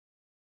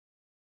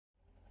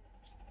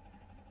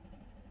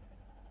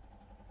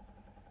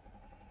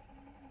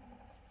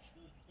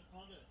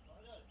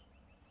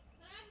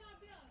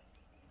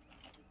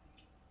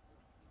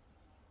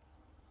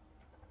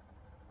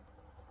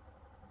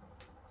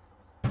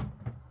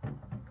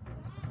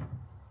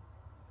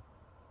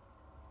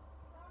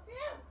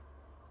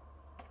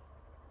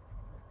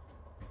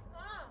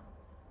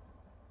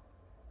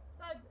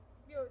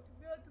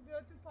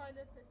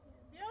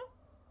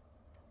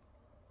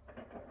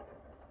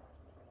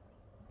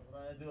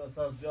دو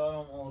اساس بیارم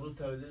اون رو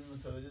تولید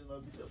و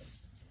بیجا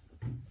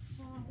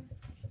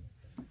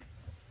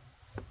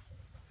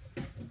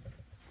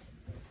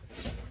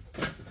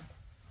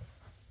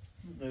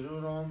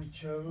قرارم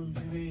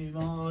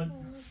چوبیمان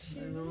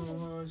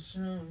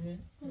نماشم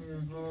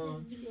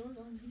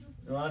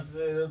نوات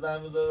دیگر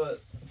زن بزر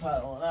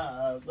پرانه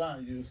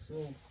ارزن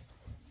یوسف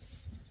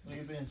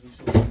میگه بینسی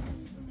شد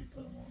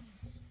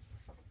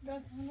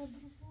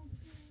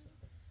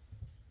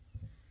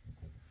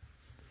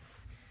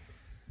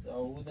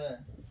داوده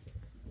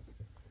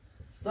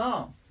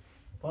سام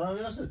پانا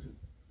بیرشت تو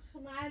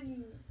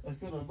خمالی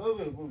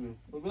بگو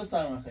بگو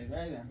سرمان خیلی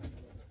بگم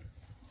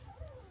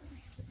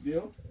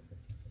بیو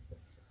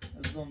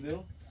ازم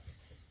بیو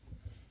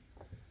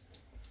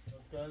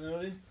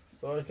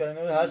سوال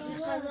کنوری هستی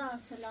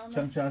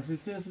کم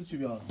چند سو چی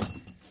بیارم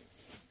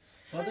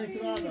خواهده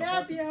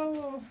که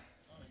بیاو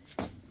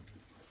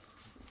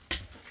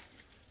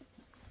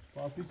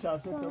پاپی چند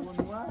سو تمون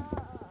اومد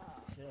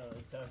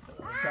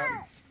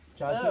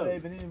چشم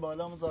ببینید این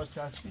بالا مزار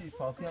چشمی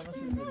پاپی هم نشده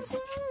بریم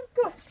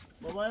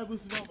بابا یا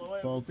بوسی بابا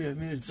پاپی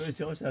میرش توی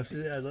چه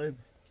شفشی ادای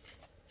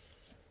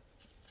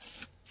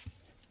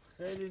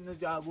خیلی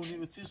نجابونی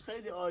و چیز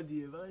خیلی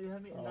عادیه ولی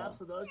همین نفس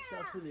داره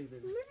شفشی دیگه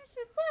بریم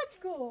میرسی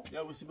پاچ کو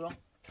یا بوسی برام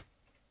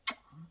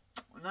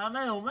نه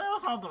من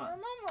خواب برم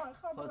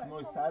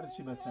فاطمه سر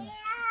چی بتنه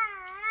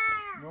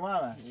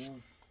نومه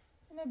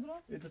نه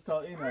برو ایتا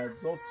تا اینه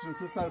زفت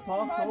شکل سر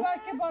پاک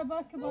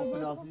بای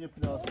پلاسی یه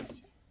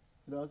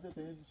پلاسی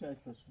تا یه دیشه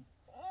اکساشون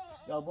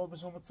یا با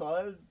بشم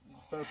متصاهر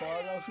سر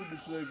پاک ناشون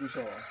بسوی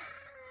گوشه هست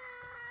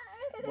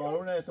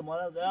بارون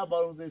احتمالا یا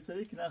بارون زی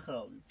سری که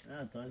نخرابی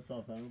نه تا این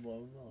صاف همه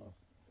بارون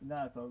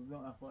نه تا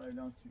بیدون اخبار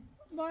اعلام چی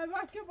بای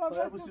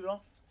بای بوسی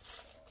برام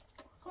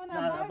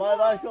نه بای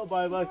بای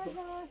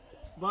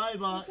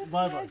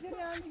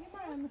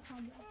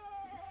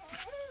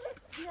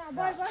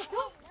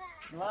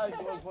نه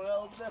خونه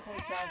اومده خونه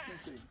چند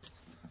کنسی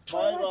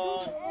بای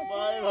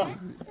سلام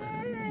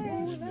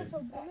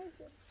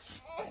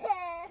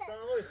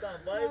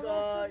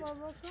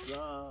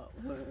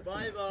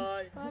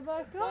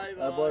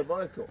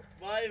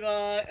بای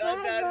بای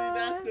دردی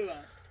دست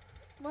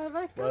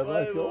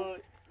دو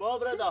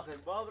باب را داخل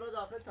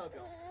تا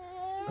بیام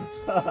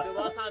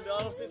لباس هم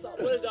بیارم 30 سال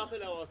برش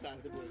داخل لباس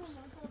سرده برش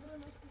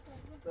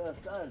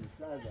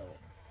سر دارم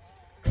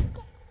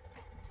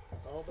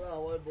آقا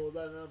هوای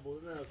بودن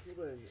نفسی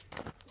باید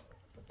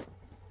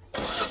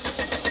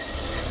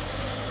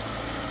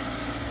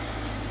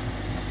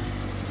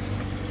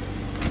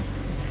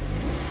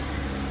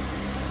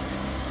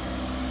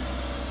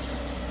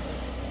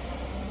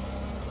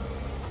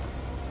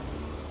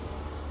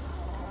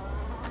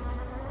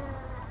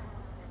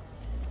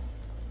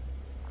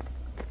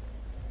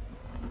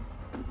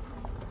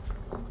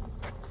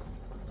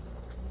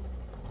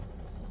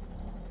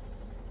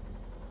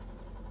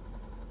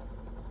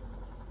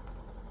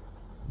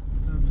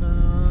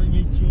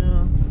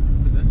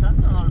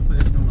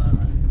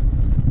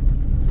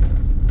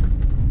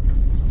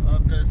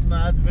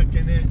قسمت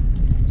بکنه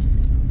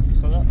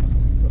خدا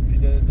تو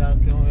پیله جمع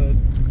کنم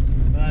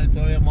من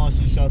تا یه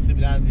ماشی شاسی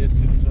بلند یه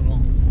چی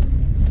بسونم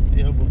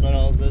یه بقر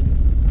آزد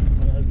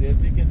ازیت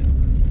بکنه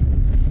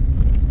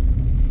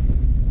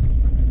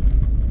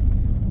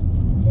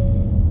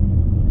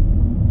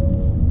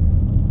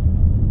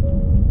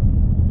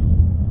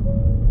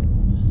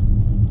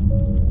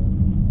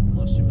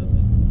ماشی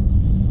بده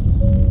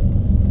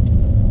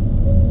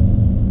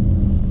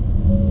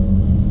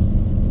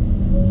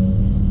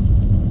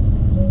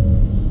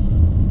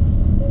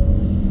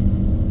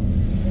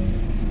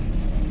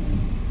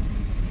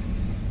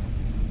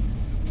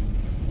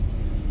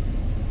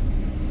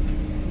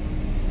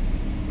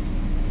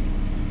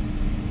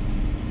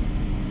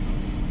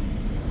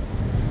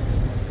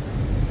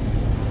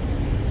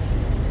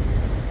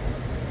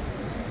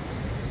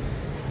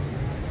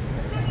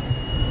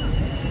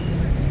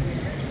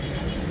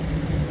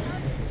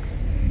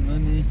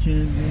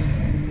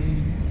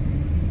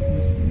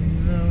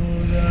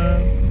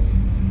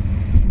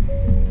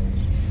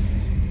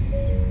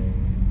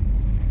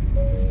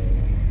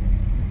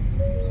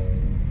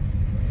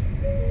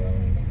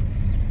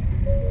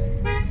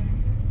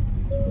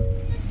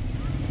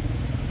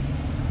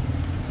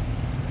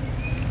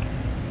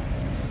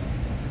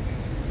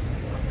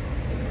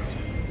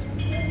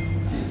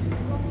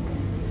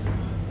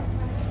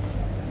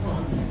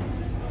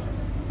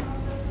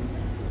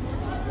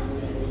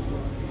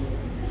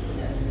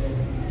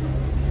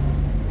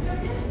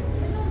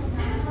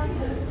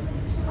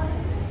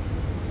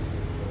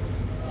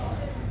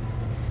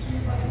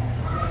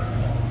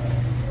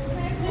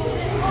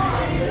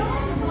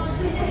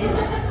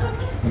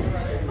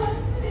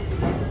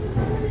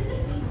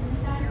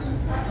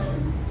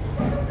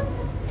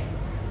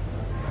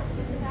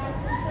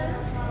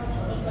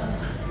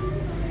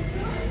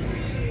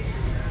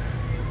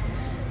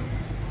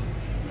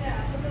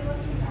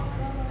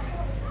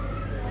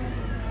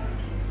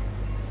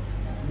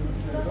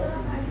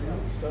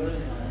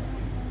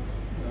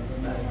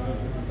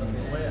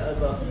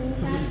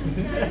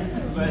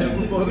Vai, eu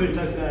vou morrer,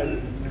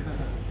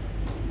 Tatiana.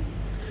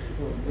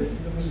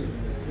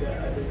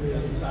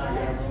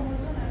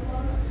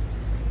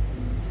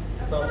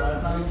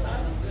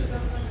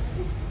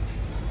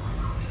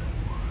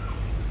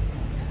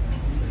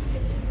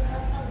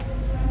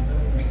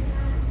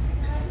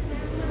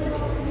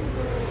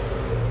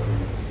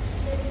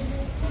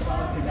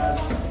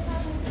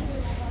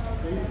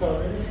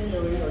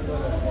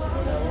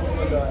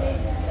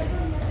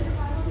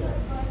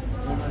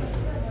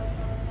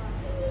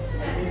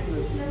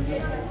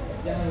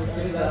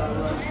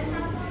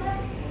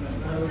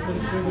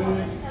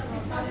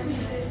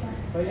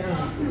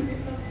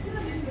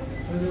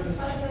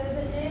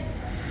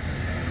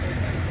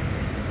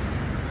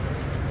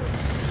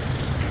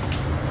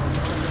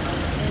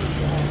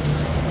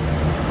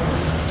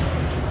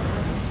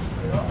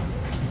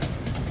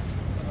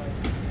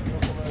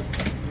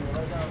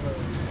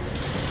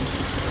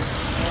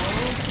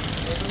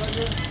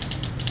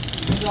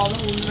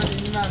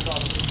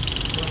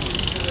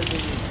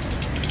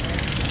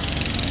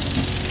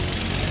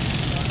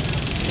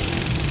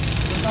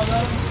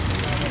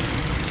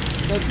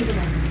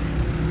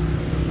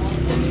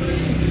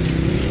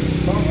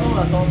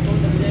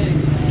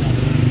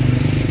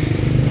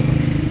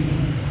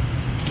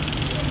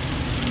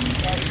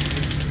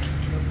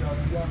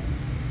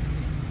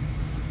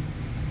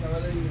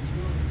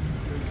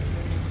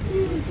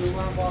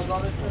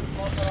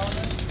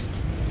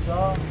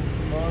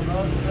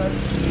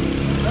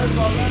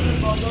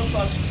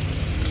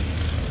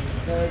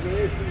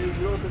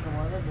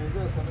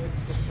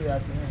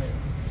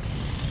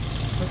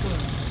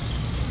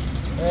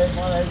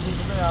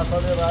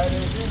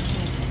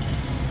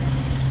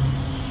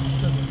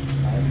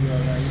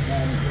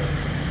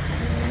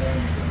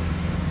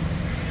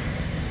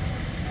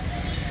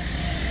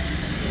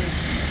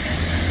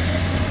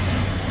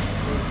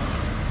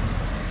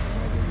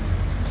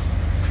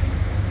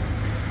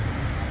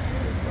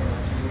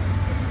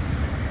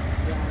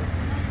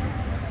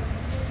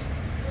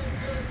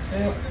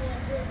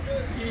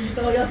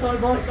 या साल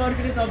बाहर कार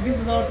के लिए तब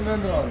 20,000 में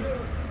अंदर आ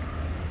गए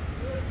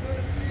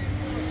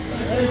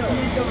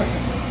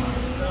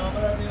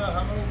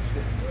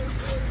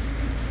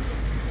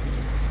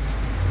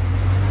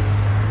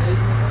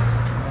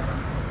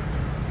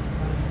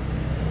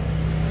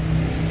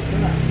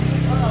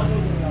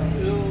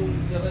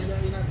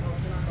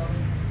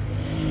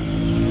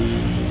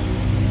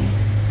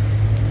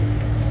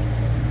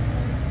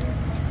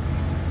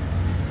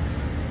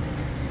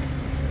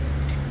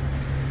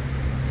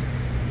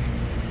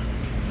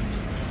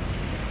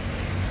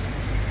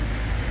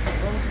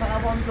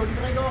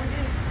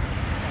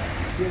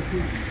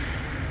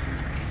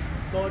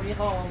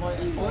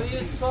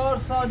یه 4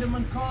 ساعت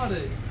من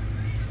کاره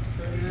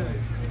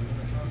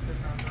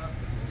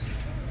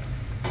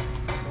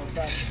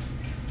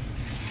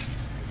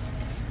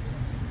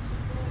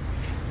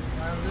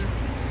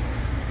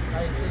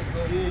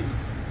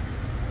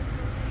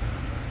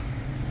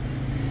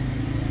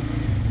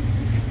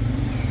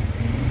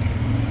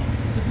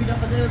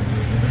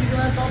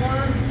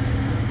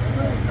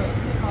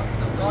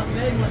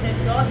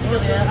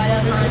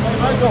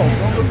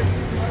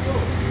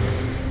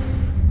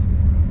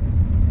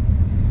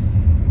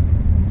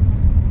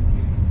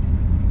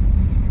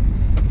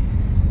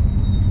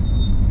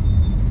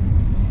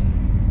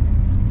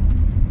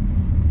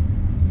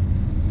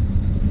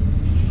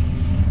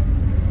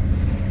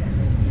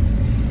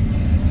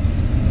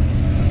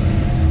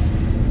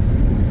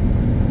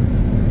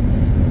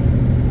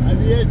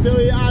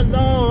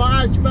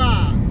الله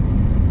اکبر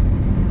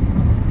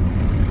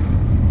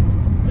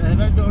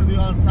بهره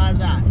دوردیان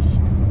سردش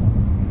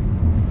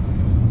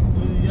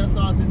یه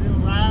ساعت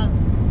نیم راه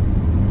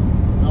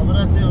تا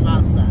برسیم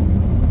مقصد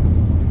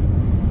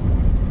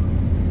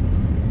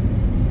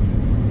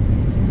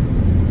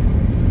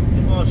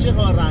این ماشین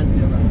ها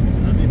رنگی را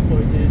همین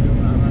پویده اینو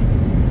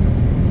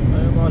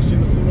همین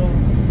ماشین بسولو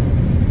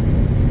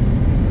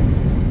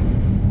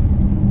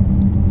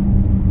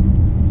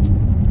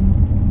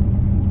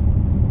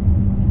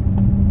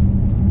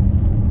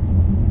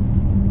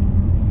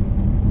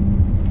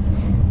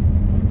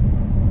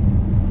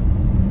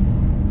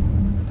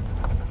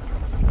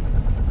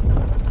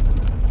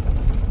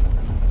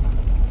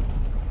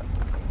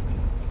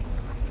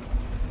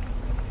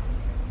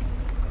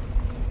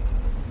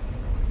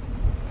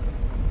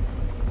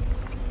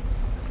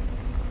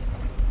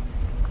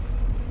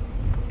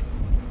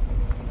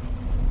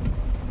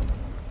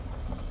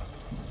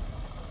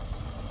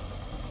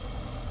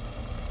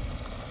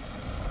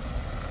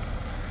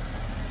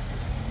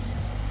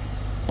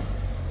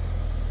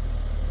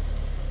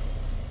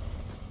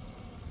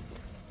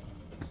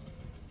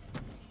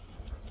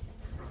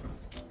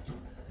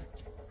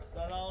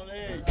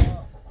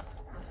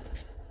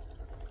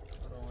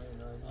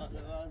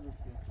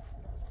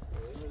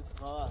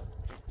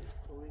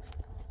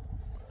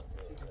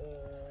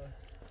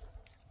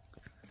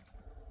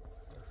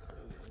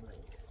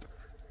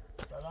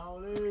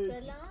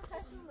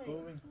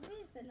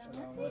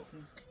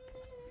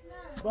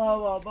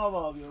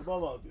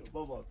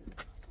بابا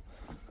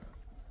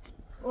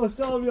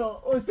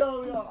بیا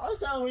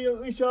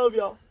اوشا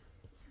بیا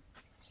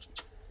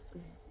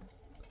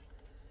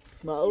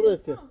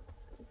معورته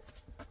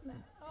نه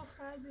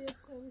آخر بیاد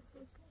سرویس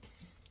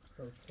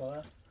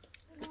خب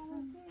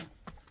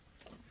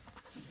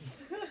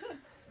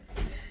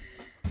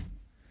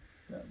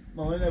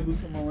مامان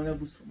نبوس کن مامان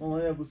نبوس کن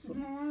مامان نبوس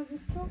کن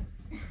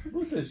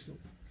بوسش کن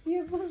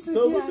یه بوسش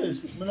تو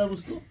بوسش کن من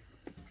نبوس کن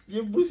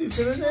یه بوس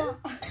ایتسه نه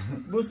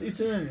بوس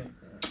ایتسه نه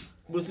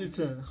بوس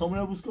ایتسه نه خواهم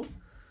نبوس کن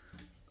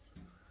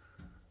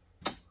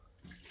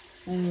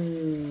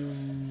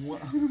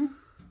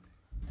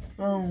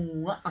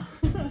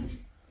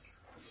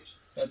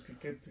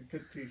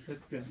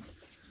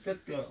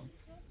کتی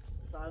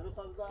صندوق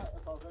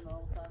خواهد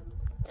نام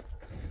صندوق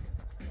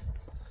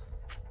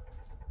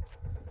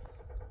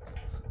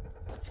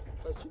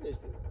چی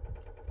داشتی؟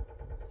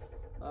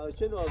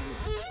 چه نازی؟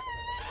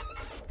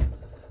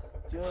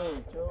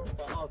 چون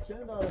با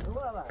آپشن نازو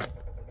هم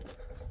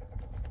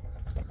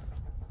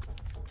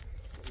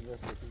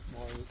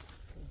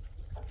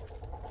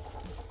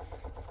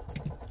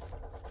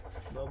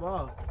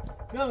بابا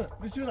بیا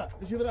بشورا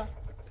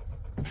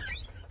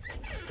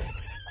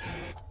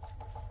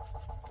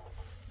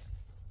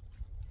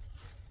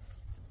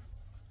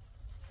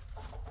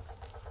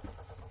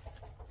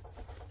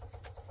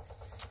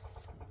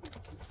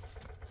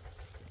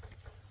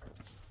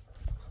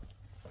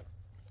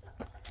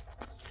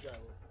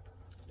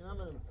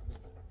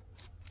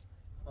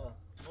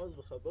موز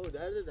بخواه بابا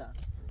در دادم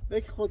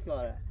بکی خود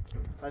کاره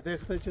حتی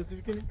اختار چیزی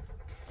بکنی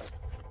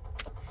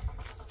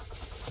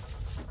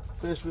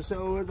بهش بشه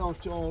آورد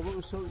آمچه آمابا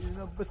بشه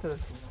اینا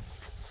بترسون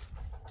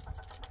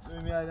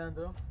میایدن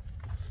دارم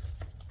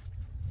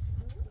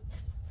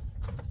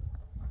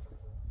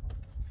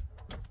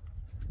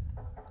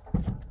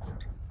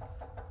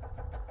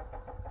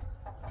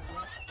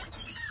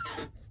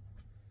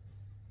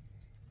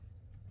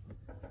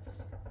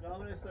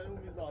جامعه استاری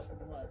اون میز آسم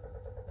اومد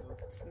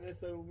این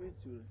استاری اون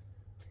میز شوره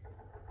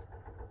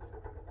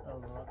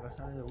Allah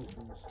قشنگ بود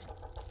میشه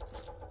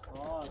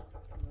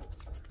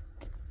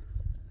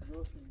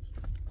درست میشه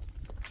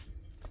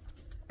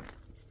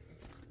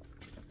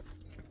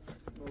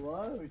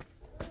بابا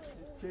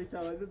کی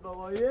تولد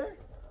بابایه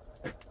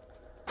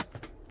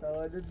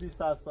تولد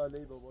 27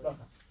 ساله‌ای بابا نه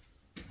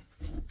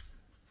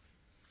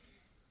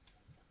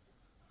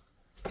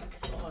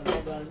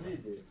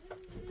بندیده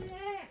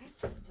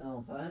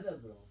نه فهمیدم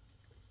برام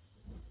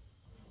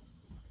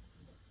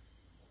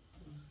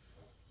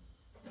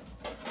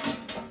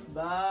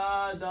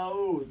با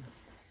داود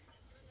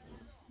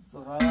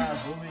صغار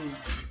خوبی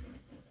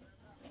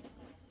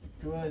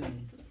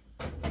کولی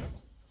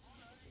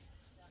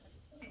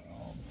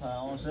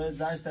اون شاید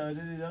زنش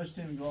تولدی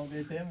داشتیم گام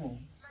بیتیمو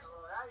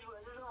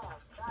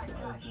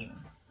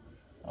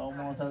اون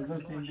منتظر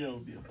تیم بیا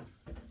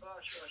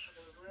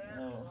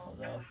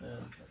خدا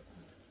حافظ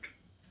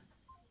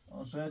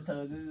اون شاید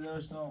تولدی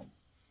داشتم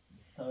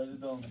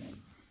تولدم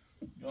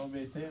گام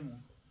بیتیمو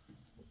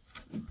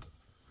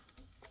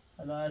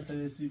الان هر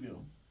ترسی بیو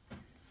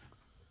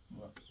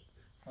باش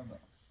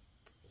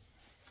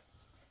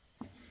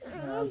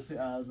نفسی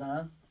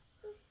ازن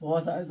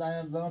بابا تا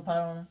زنیم بزنم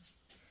پرانه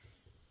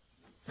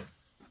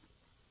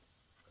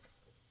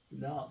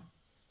نه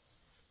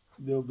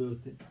بیو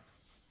تی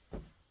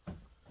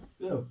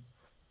بیو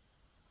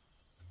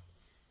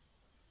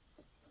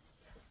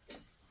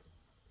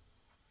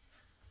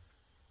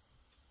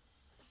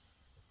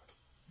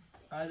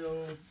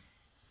الو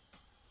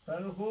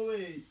فرو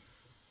خوبی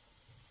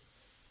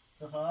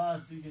چه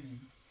خبر چی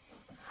کنی؟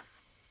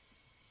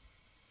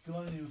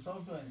 کنی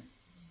یوسف کنی؟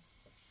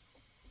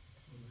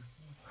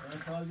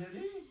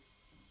 تاجری؟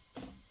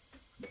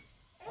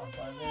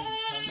 آفرین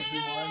چند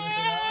بیماری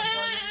میتونم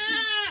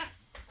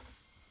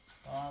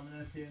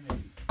آمنه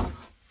تینی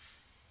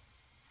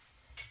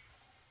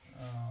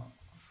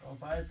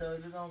آفرین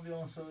تولید هم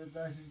بیان شاید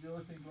داشت اینجا و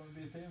تنگون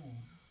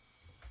بیتیمون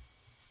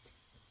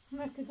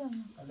نکدم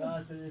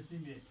الان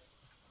ترسیم بیه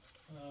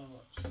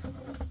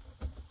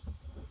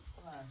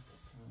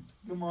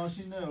که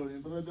ماشین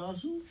نروریم برای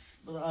داشو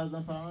برای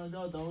ارزم فرمانه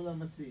داود هم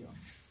متریم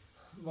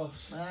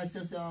باش من هر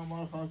کسی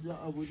آمار خواست بیا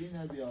عبودی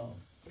نبیا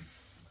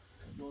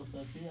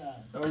دوستی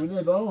هست عبودی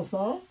نبیا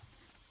مصطفی؟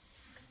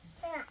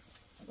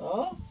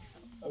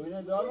 عبودی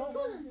نبیا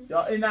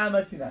یا این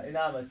نعمتی نه این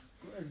نعمتی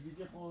از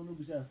بیجه خانو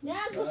بشه هست نه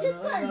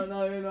گوشت کن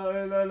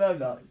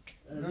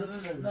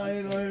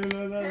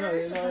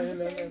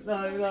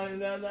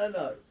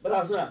نه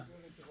برقص برم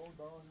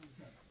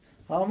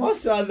ها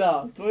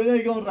ماشالله توی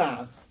نگون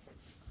رقص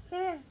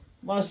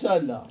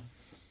ماشالله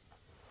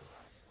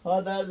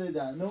ها در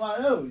دیدن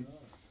نمانوی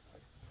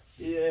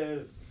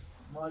یه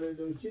مال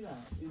دوچی نه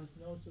این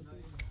نوچو نه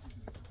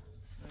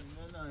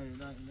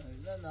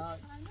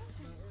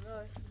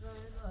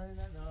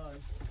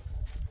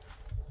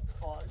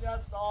خواهی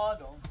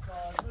سالم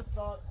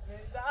سال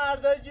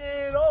درد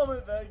جیرم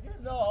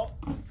بگنا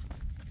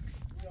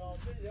یا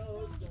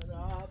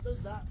بیوزنم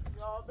بزن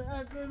یا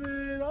به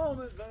بیرم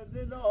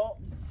بگنا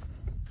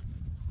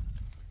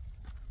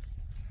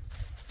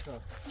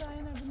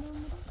داینه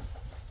بنام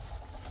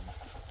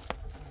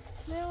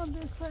نه اون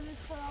دل سالی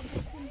خراب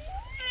بشکن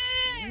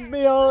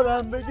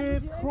بیارم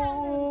بگید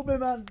خوب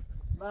من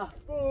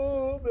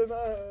محبوب من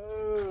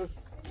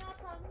اینا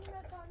تامین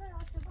تازه یا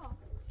چه با؟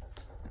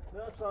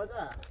 نه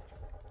ساده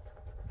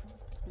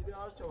دیدی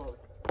هر چه باید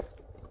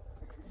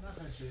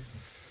نخشه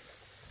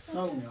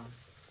نمیان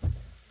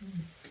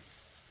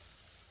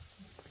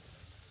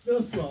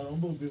دست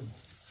سوارم بگیم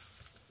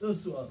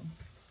دست سوارم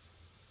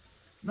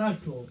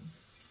نکن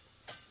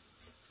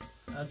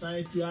اصلا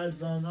ایتیال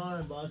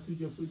زانان باید تو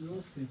جفو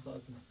درست کنی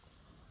فاطمه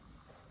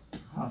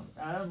ها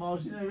الان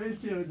ماشین ویل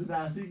چیه بده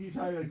دستی گیش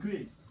های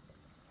بکوی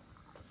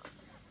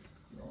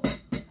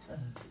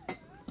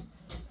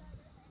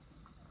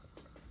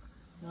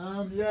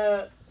هم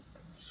یه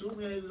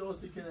شوم یه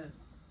درستی کنه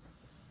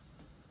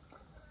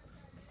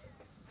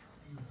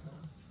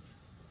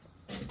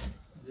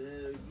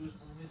ده گوش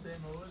بومی سه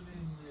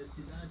موردیم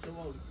تیدن چه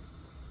باید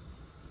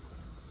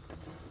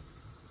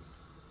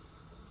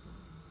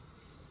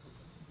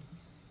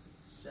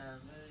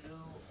شمه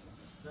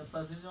یو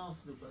پس این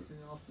آفسده پس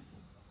این آفسده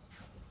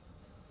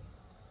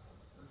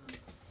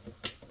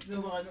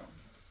بیا باید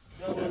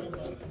بیا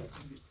باید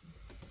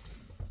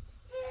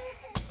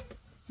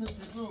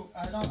صدقو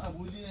الان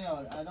ابولی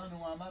نیار الان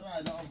معمر را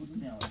الان ابولی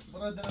نیار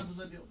برای دلم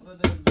بزر بیا برای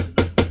دلم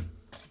بزر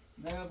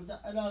بیا بزر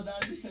الان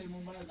دردی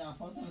خیمون برای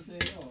نفات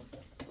مسیح رو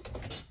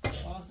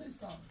آسه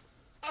سام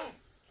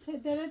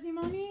خدره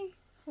دیمانی؟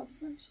 خب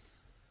زنشت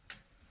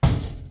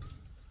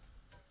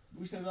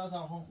گوشت بیا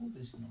تا خون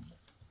خودش کنم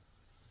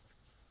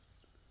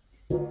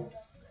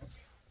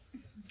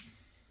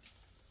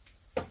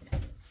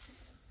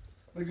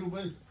بگو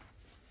بگو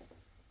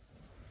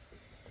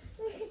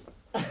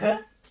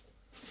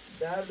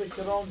درد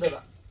کرام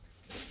دارم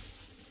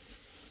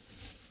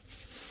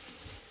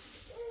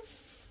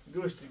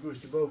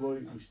گوشتی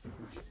بابایی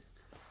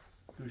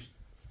گوشتی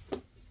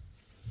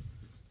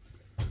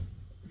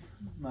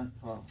من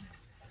تا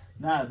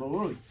نه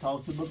بابایی تا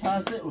اوسه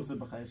بپسه اوسه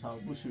بخیر شاو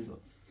بوشوی رو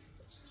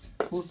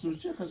پوست رو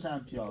چه خشم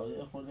پیا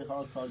یه خورده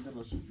خواه کارده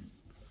باشه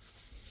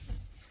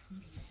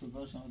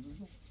صداش هم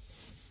دوزه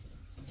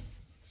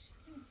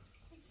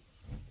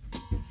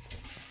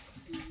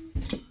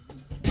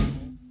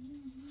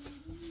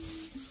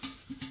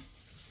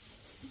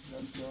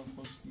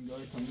خوش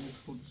دیگه تمیز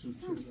خودش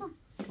رو چه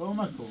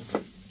بابا مکو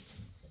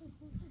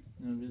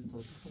نه بید تا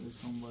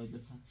خودش هم باید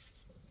بفهم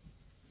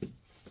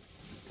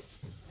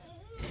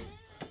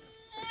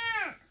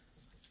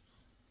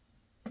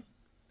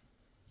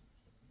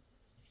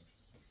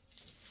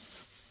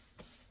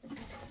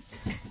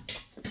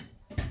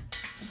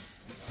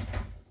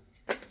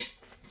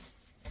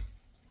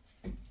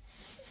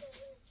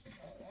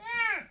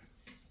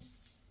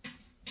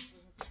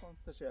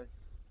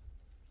تشکر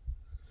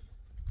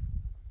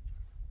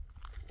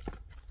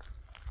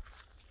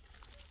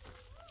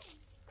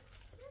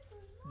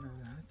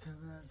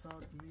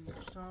ازاد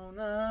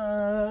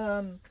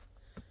میشانم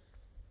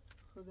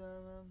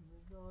خودمم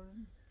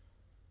بذارم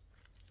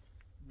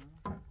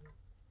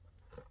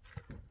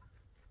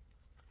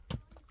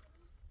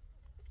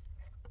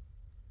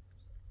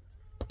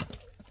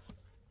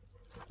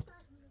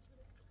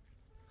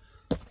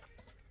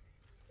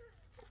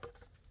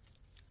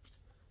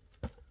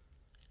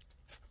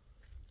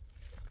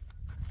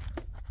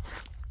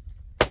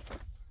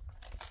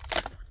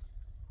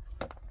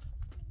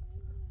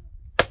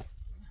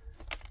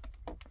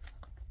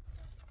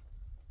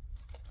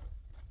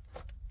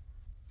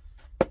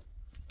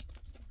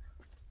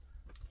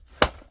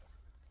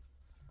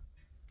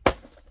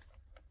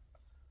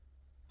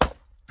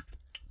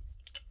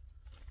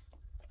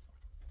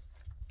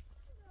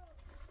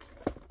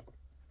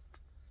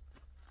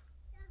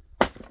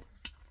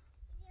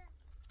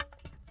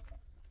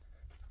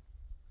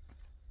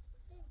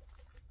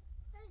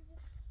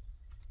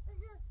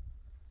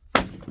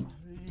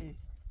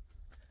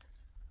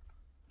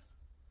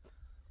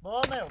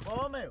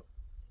بابا meu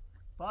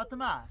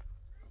فاطمه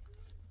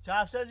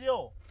چفشه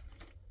دیو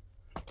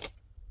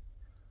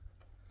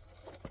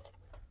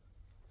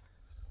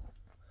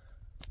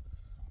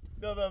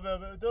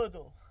بیا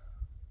دو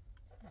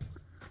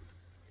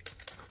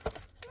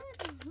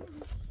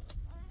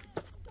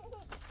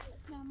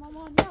نه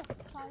مامان یا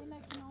خواهی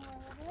نکنم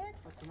وارده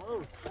فاطمه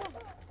اوز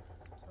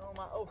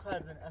ما او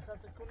خردن اصلا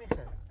تکونی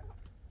خرد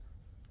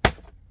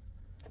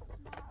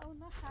نه او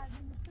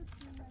نخردیم تو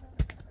چی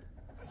مرم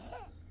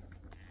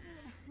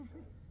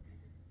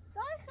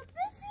دای خب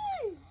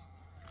بشی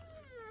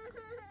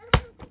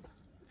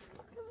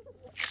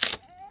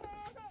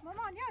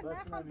مامان یا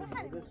نخواب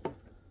بخریم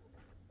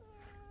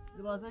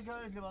لباسه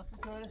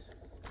کارش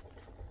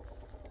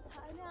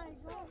خیلی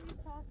ایگاه این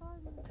ساعت ها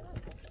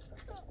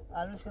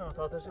الانش کنم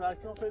تاتش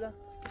برکم فیدا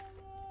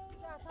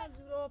یا تا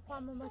زورو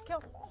پامو مکم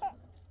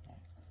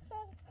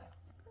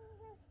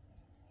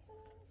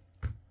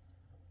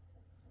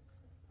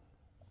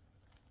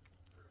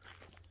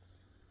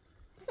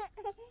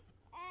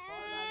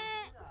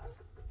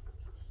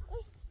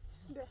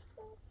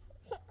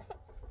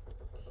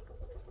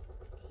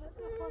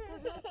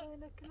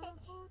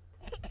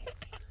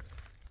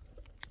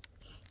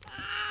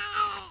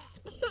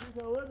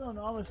تو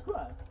نامش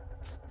کوه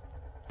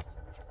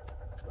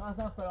من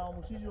اصلا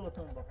فراموشی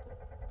جلوتون باخته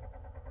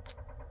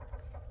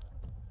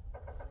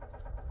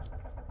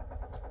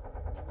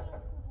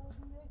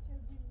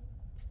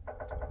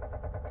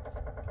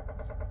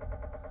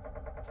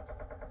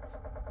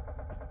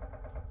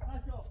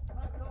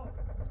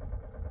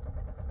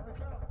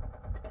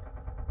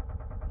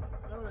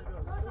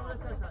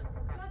تشهد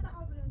لا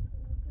تعبرن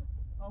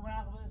او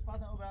مراقبش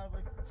فاطمه او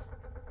مراقبش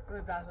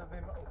برو دست از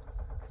این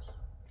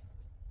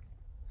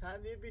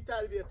سندی بی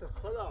تربیت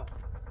خدا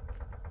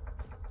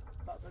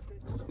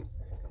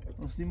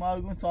راستی ما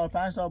بگون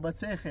 4-5 تا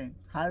بچه خیم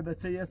هر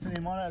بچه یه تنی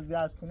ما رو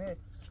اذیت کنه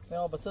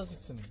نه بچه سی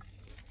تنی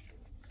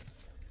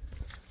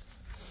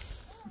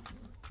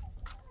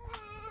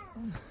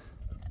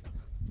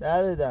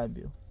در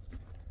بیو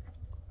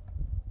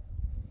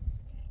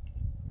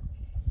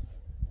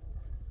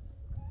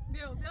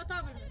بیا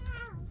تا برو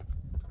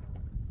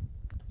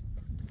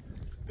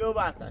بیو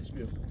باتش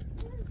بیو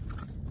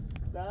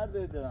در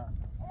دارم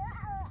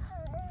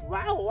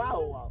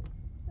واو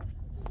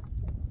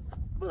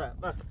برا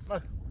بak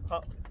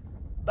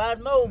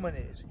بعد ما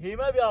اومنش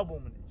هیمه بیا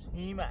بومنش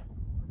هیمه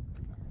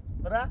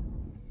برا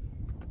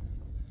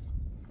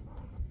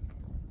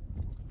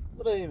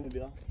هیمه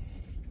بیا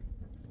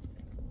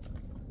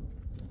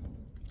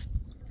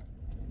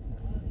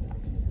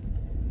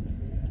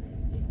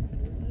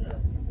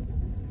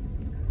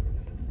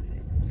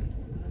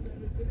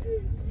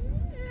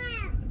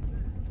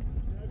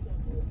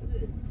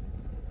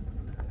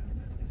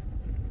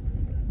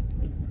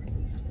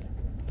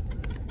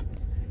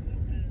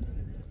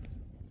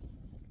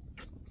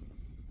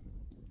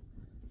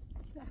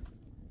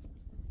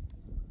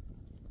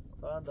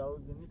Ben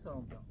Davut Günü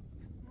tanımdan.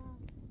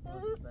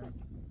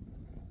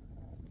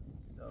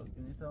 Davut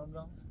Günü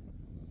tanımdan.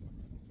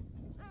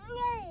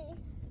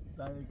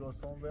 زنی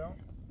گرسون بیام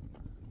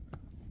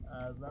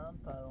ازم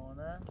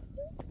پرانه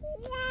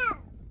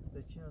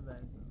به چی رو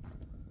زنی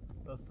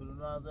و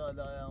فرونو از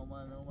آلای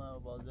اومن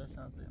بازش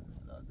نسیم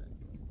داده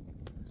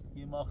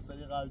یه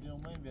مخصری قلبی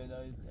اومن بیاد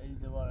ای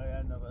دوار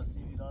اگر نباسی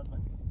ایران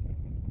من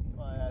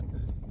باید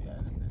ترسی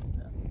بیاد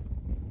ترسیدم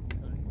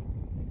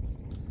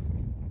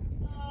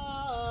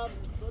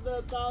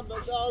خودتم به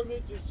دار می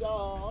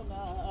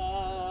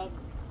چشانم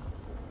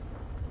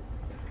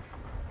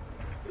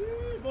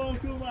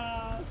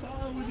باکومم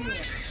سلام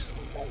بودیم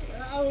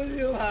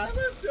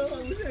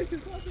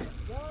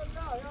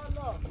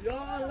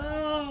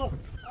یالا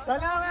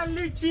سلام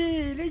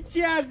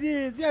لیچی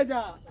عزیز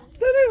یادا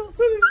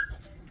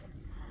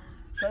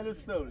سلام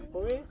ستوری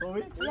خوبی؟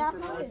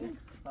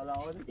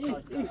 سلامتی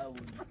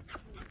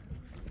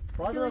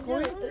فاطمه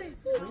خوبی؟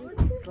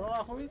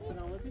 خوبی؟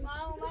 سلامتی؟ ما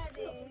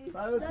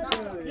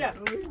اومدیم بیا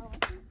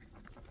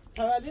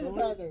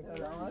تولید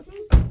سلامتی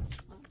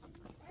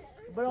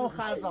برو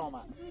خرز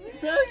آمد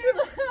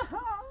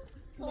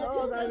نه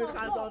داری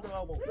خرز آمد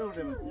رو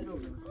ببریم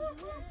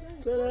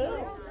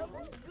سلام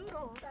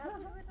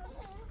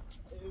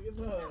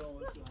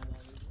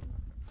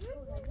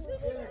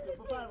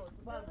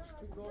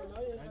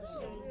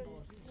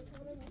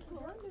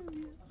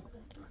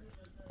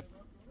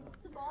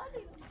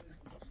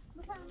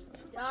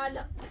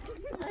يلا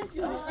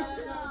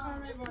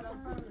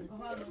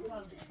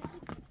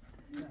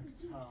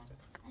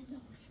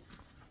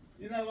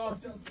Yine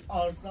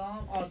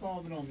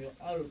arsam bilmiyor.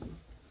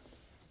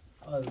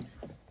 Arı.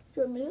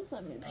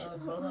 Görmüyorsan benim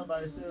şey. Bana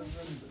başlıyor.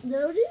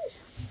 Ne oluyor?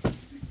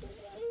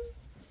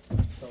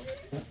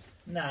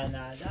 Na.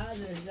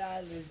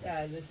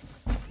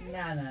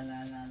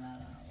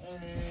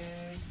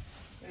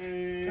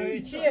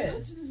 Köy çiğ.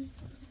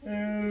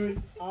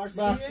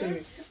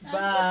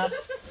 Bak.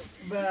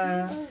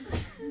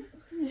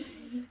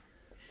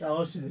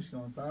 تاشیدش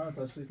کن سلام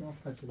تاشیدش کن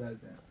خشک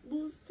درده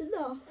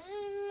Bustila.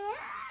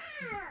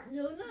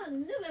 Yok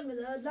lan ne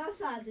demedi? Daha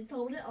sade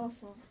tavle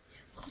aslan.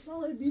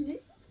 Kasal bini.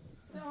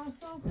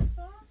 سأرسل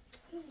قصة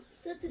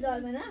Tetiler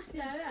bana.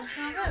 يا يا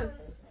خبر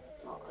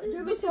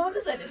Ne bir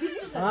soru seni.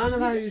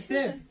 Ana ben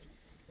Yusuf.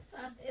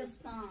 رفت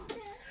اسپان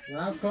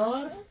Ne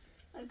kar?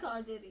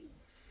 کارگری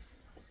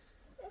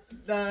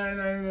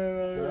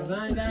نه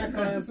زنگ در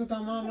کارسو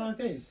تمام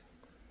رانتش.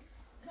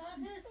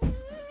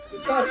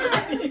 سر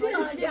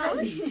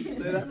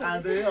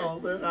خنده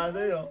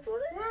یا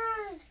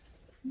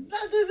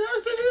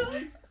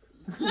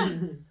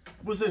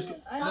بوسش کن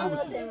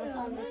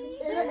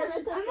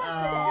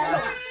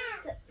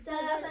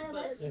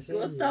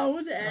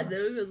Tavuk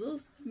eder ve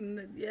dost.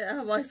 Ya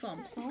havay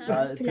samsam.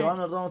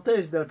 پیان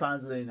رانتش در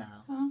پنجره اینه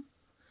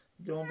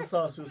گم به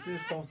ساسوسی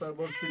خونسر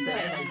برد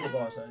پیتر اینگه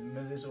باشه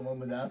ملی شما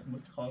به دست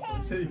مچ خواست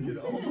میشه اینگه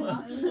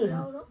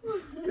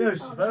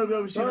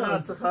بیا بشین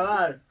از چه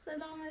خبر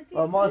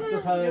و ما چه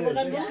خبر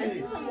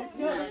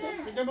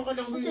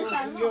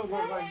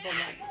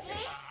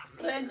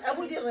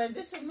Abu di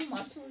rende sen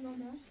maşın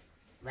ona.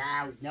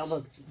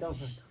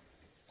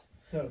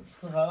 خب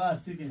چه خبر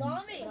چی کنی؟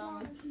 سامی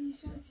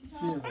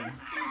چیه؟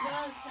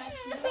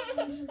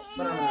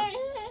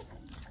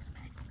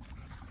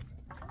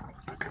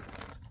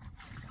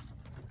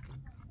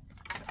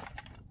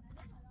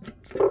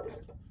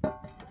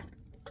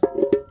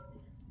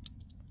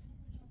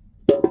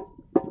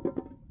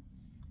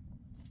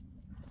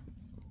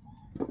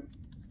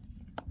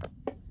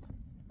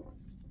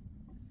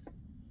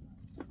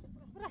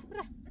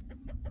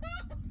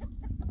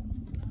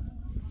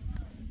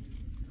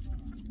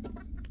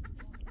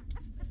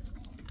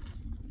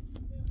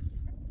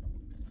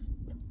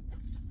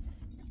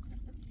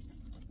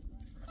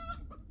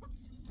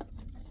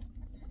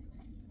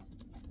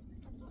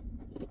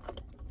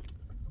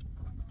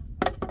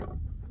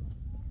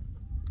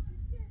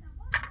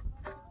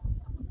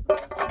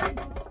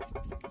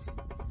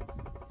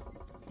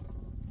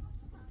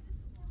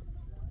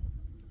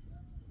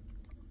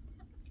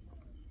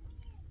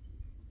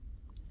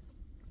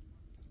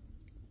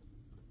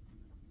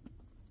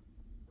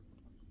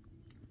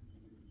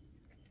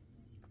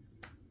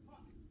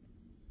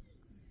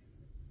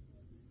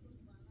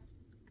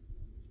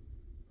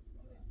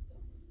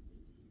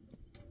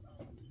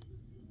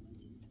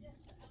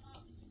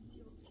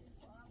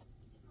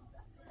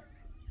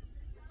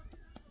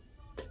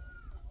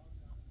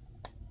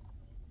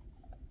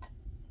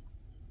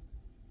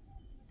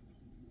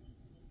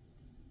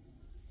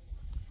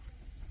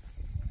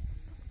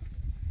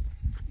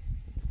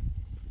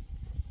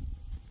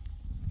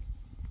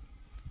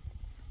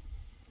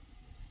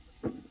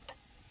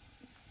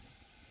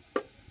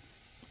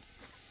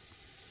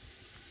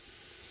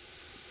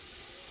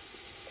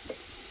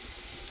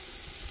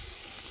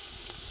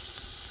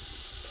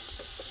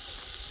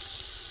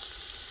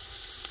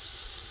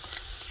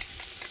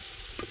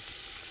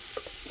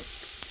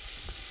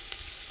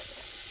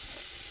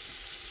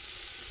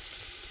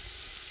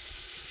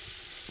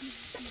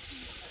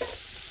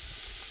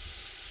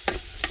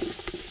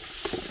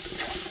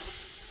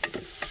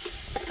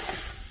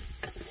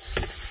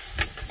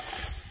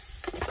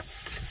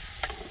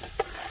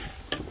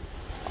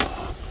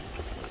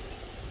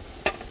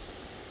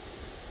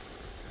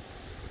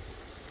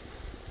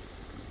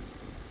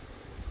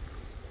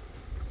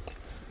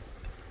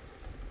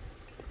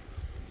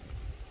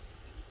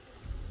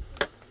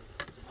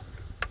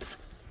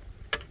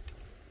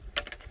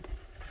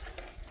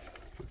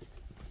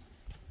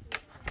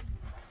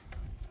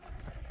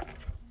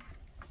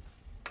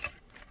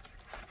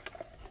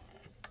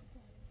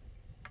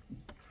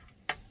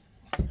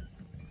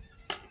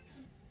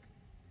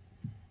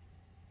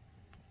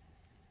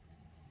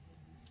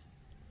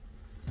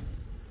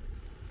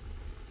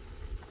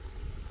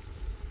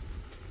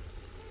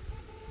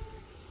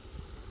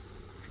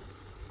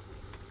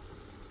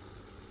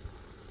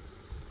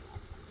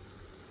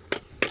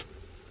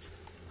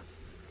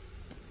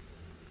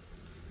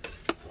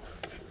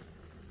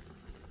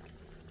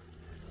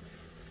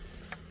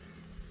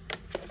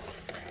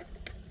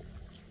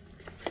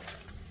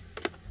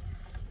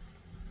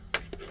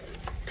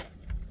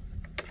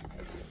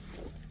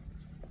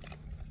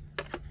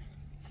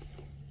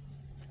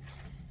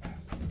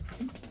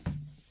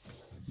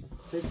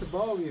 Zet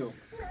bal, joh.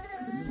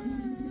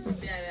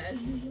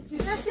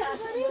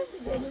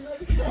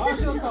 Als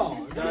je ook al.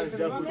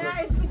 Ja,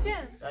 ik moet je.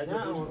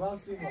 Ja, maar wat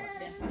zie je?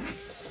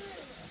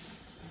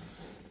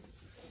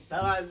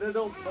 Tamam, ne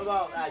dok,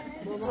 baba.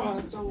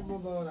 Baba,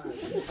 çabuk baba.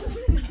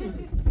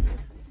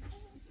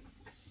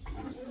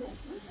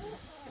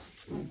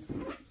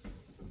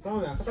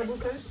 Sami, kata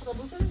bulsaniz, kata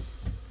bulsaniz.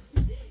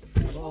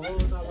 Baba,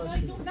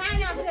 نه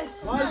نه بلش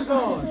کن. baş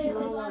koş.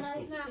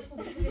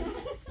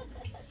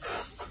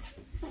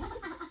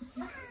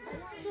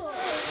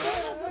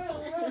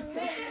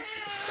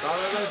 Tamam,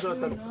 ben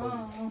zaten.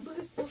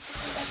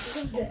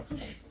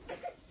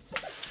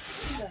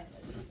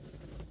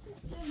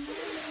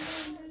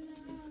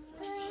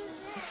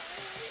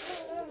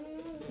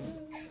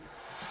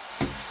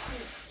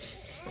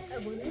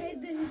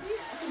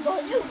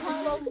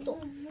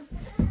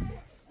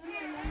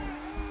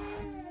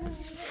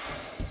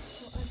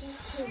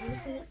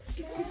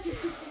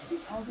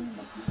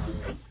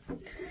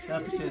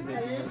 Ne bir şey değil.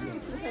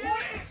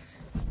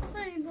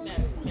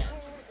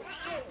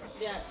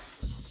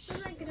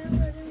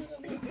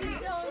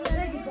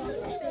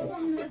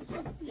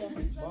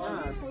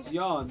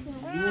 Siyah,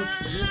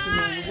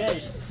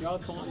 yüz siyah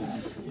ton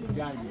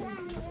gelmiyor.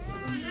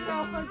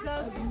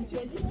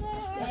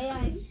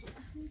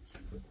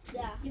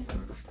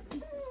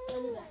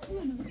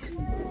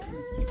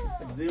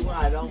 زیبو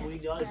الان اون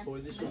یاد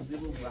خودش رو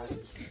زیبو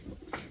برش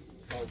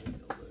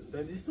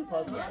دادیست تو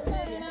فاطمه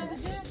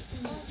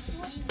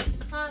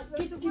Ha,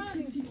 git git.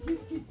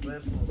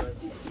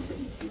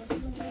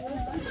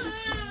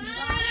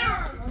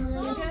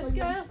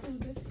 Keşke olsun.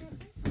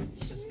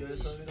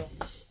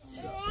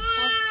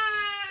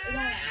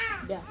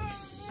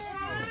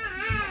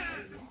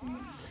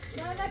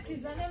 نه که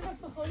زنم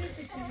رو بخوری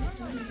بچنم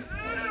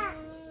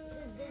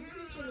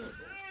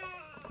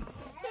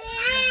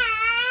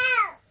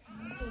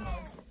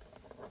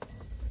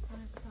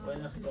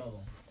باید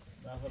نخیرم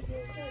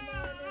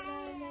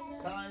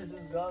سعی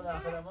سزگاه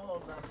نخیرم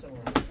اما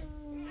نخشم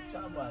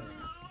چند باید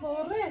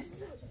بارس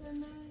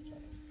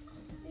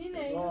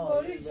اینه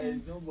باریچ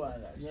نه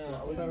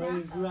O da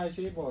böyle güzel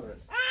şey var.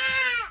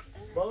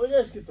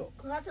 باید که تو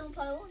کناتون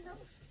فرمون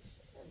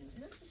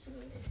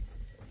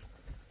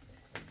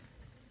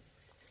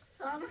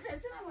سلام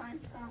خیلی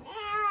نمایید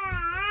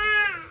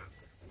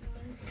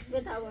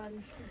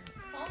بتوانید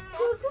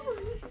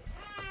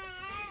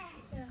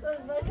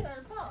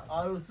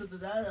عروسه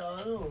در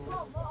آرو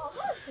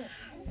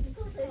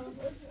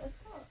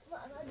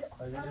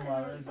خیلی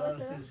نماره دار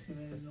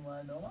سشکنی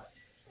نماره نماره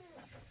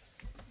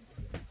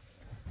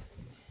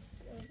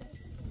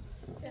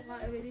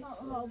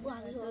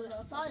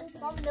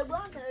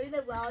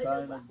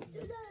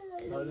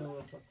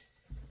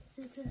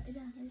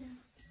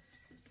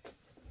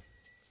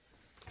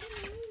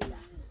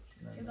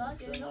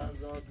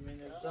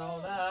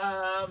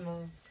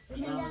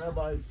نه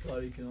باید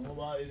کاری کنم و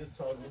باید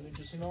سازونی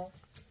کشیم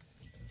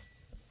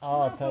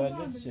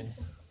تولد چه؟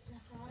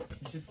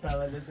 میشه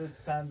تولد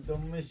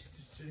چندمش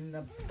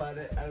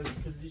نفر از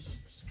کلیش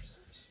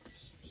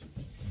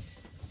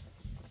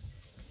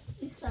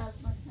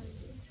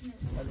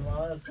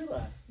المعارف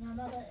خوبه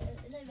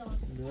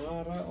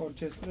Numara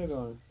orkestra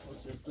galiba.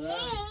 orkestra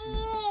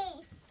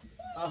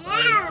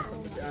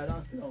اسمش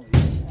الان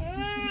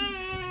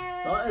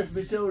تا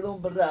اسمش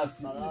اولون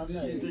برفت نه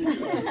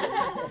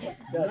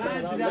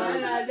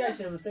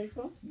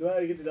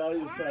اگه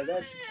دیداری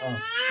استادش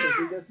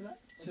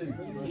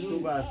تو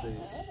بسه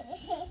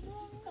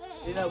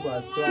اینا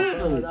باید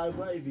سوال در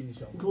باید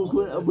بینیشم کن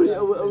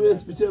او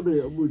اسم چه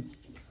بره بود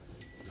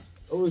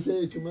او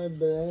سه که من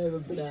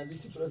برنده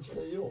چی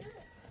پرستایو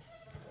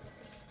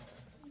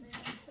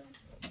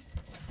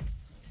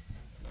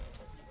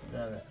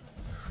نه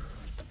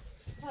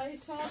Ay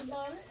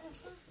şartlar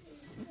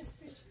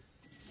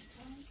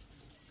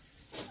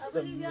aslında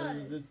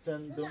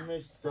sen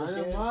dönmüş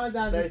Aynen sen var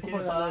sen derdi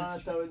falan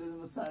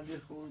tavırlarını sen de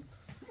خود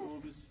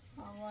o biz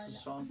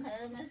şans.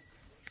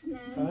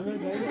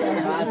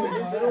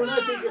 در اونا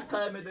که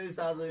قائمه داری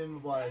سرزمین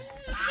مبارک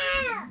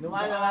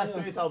نمای نماز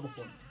کنی تا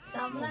بخون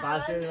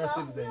باشه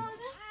نتیز دنیش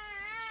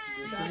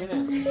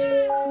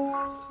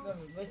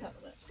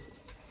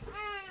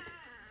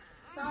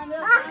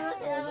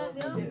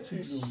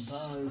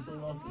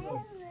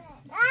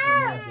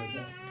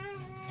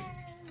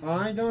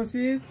آهنگ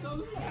دانسید؟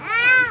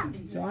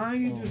 چه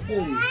آهنگی دوست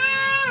داری؟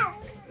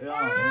 یا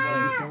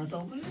اونها شما تا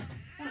بودی؟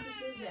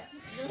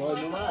 با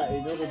نمای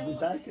اینو رو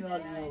دیتر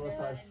کنار اینو رو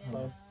ترس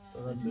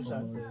تا دو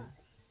شخصه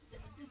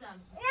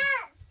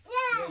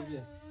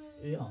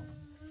یا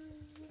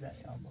نه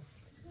یا با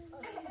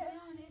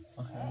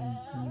آخرین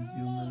چون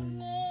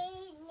بیومه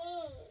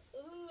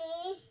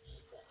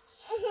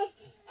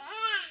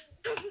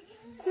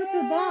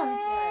Zitten daar.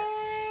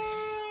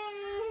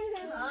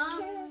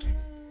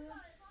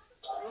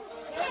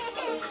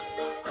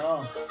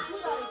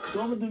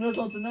 شما دونه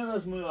سانت نه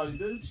از مویاری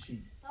داری چی؟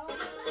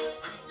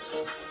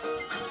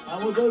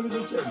 اما داری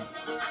بدون چه؟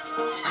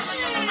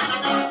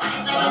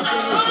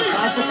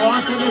 حتی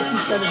خواهد کنه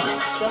سیستمی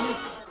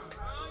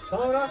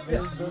سلام رفت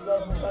بیا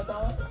دوزار مفت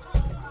آمد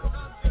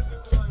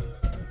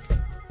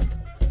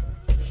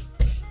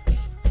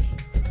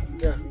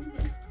نه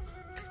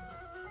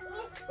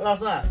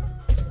راسته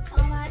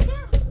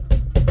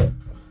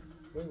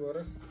بای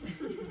بارس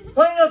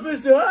های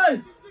نفسی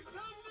های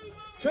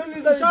چون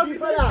لیزا شانسی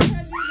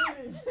کنم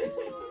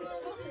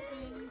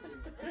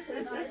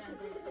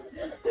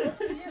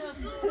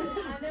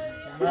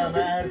من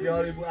هر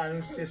دیاری بود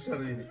انوش چه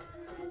شریدی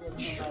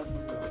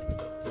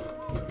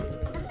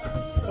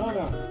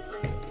سلام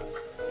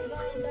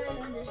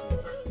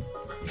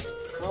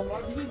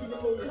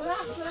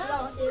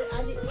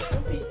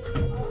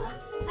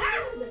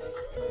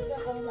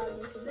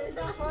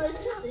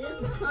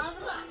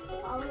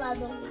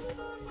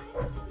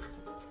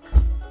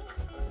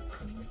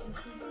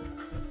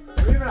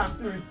ببین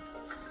رفتیم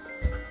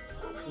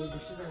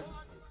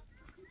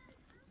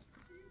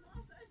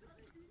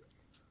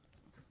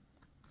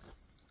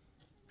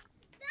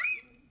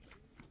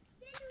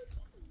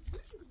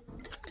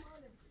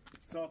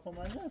ساخو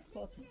من نه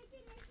فاطمه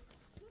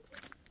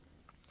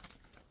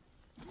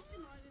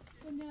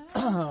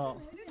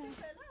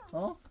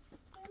ها؟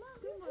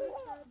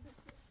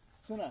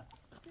 سنه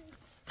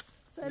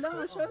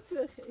سلام شد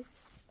بخیر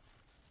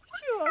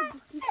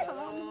چی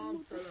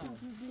سلام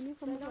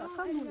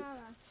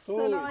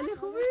سلام علی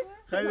خوبی؟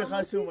 خیلی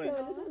خوشی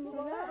اومد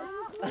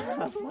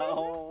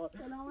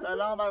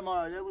سلام بر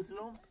ماهده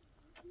بسلوم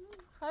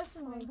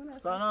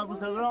سلام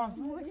بسلوم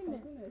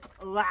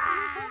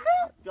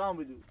جان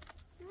بدو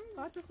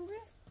خوبی؟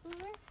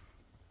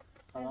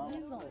 سلام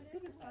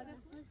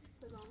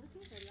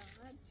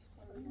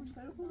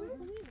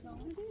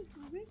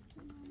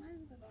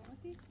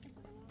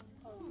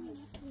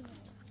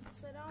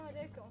Salam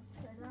alaikum.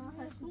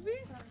 خوبی؟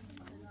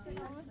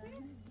 سلامتی؟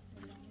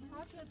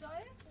 حالت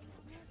داره؟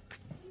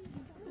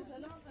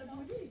 سلام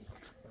قبولی.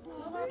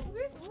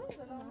 خوبی؟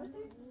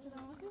 سلامتی؟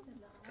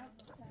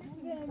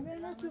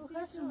 بیا تو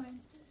خشم.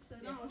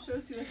 سلام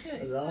شوتی بخیر.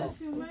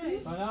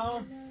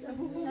 سلام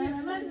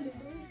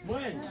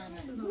وين؟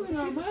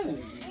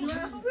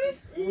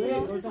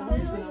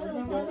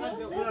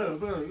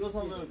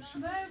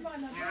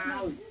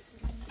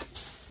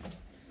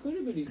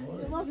 كله بري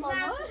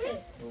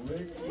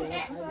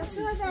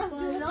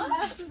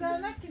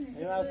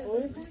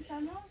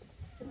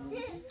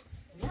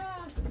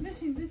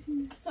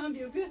بشین سام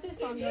بیو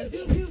سام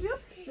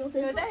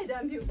بیو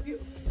دایدم بیو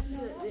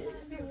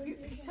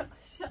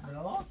شا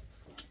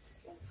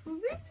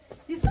خوبی؟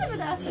 یسا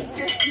دست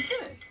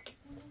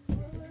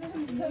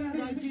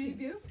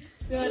بیو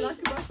يلا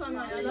كبر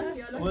سامع يلا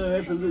وين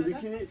هي تزيد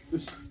كني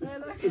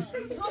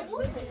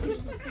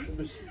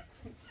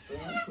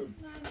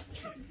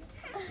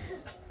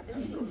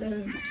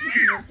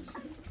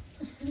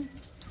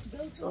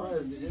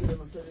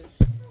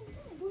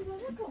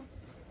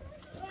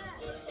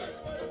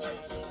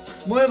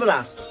Muy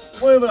braço,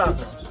 muy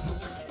braço.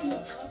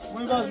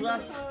 Muy braço.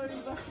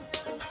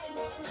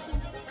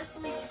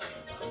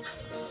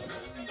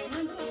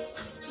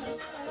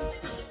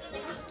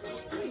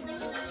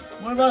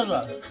 Muy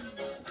braço.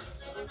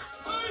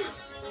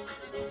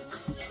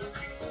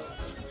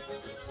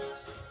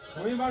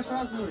 وين باش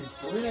راس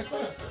وين؟ وين اكل؟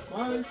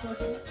 ما وين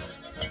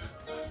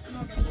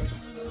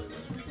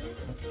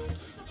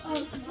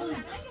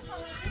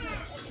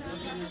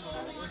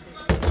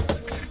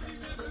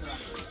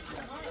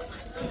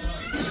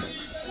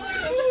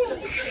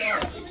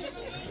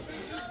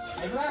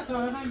Abraço,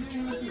 eu não vi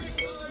aqui.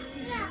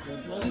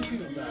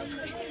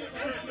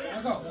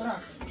 Agora,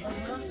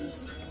 abraço.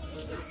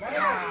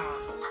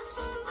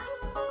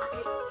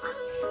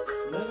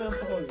 Lezem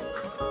pokoju.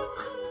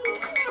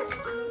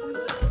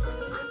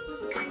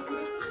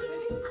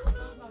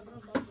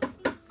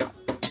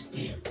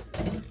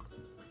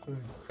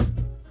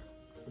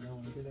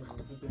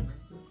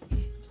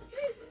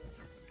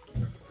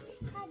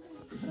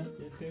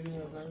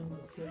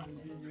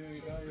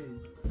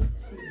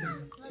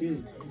 چی؟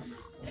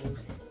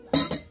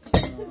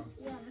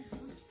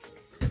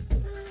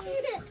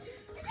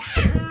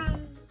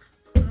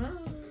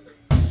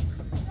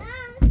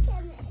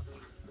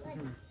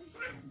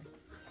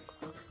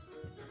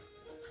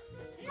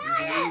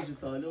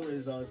 طالب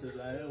احساس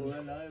داره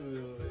و نه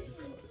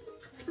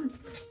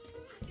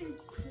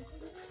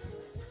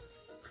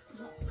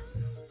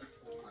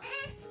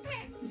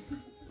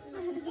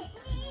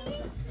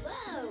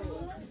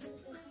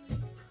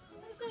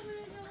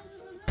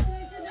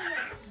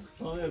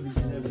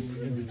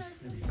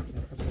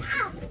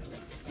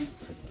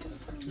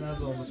نه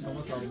با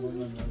شما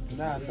سلام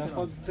نه تا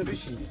خود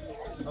بشین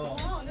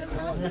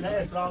نه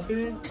اطراف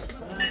کنین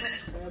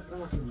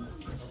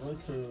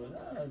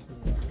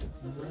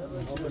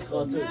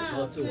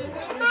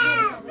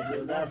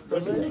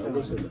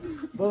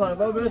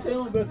بابا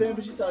بهترین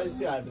بشید تا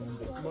ایسی عردمون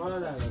ما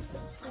نه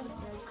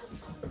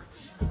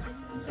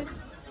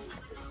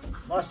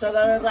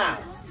ماشاءالله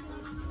رفت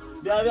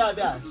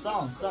بیا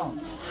سام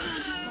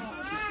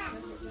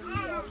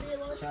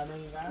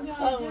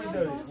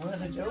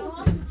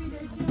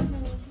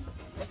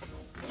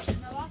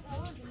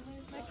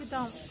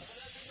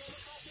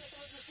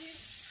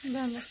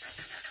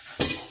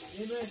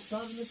اینو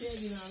حساب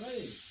نکنی نامه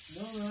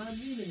نه من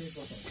میبینی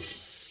کتا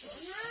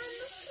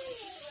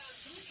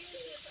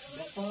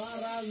بقا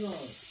رازو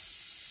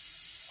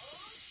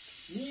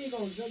میگم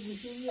اونجا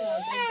گوشی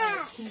میاد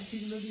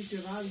کوچیک ندیشه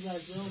راز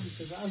باشم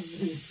میشه راز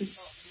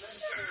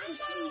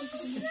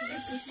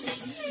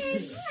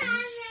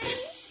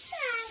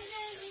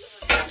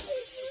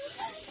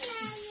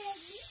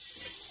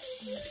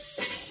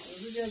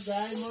دیگه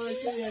زای ما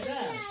چه یاده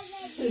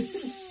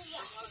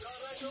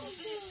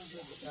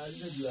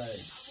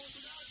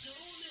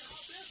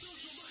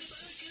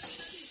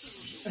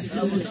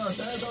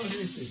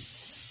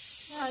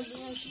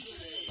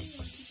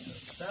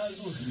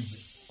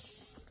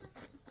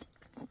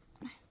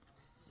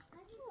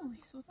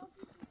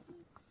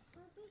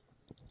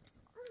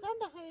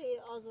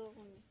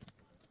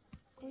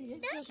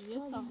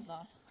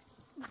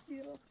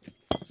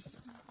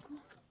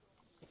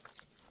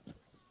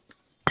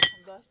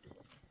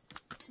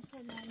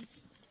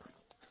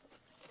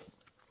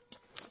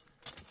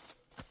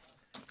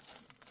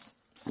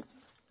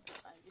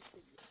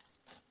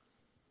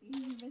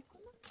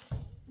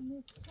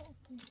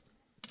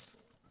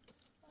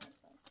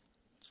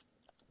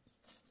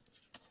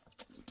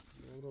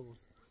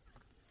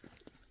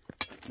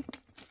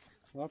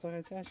Wat er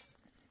is?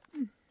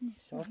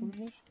 Zelf moet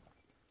je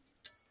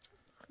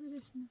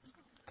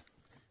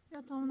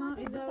یا تا اونا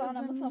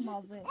اجازه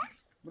مازه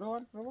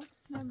Broer.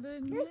 نه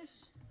برنیش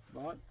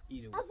Wat?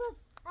 Ieder.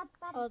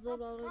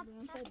 آزار آزار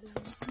دیگه خیلی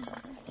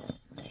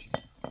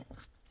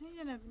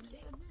هی نبینه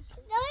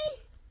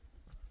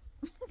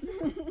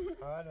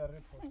Hala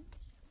ripo.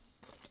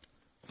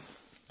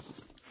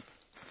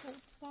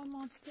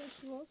 سامانتش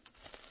روز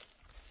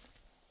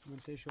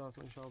Moet je zo aan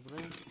zo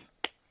brengen.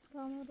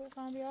 تمام رو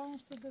قنبیا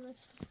مستده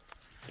بشه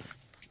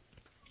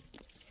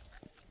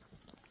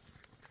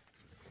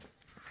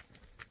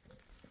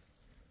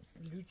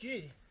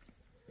Luci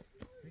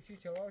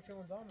چرا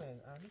چون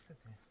دامن انیسته.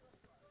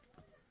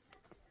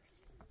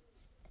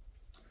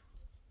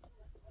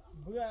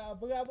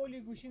 بگا بولی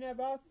گوشی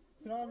نباس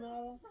سرا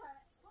نه.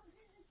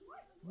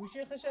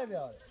 گوشی خشه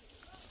بیار.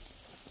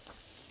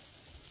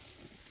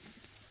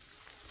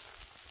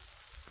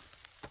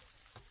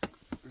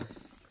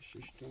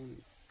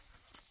 ششتون.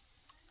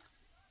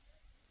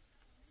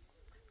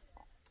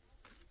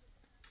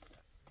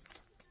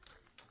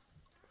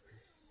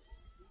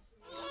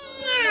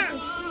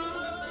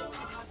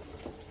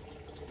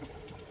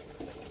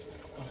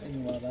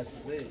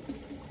 سیزه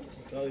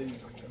داری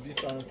 20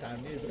 سال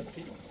تعمیر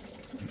داری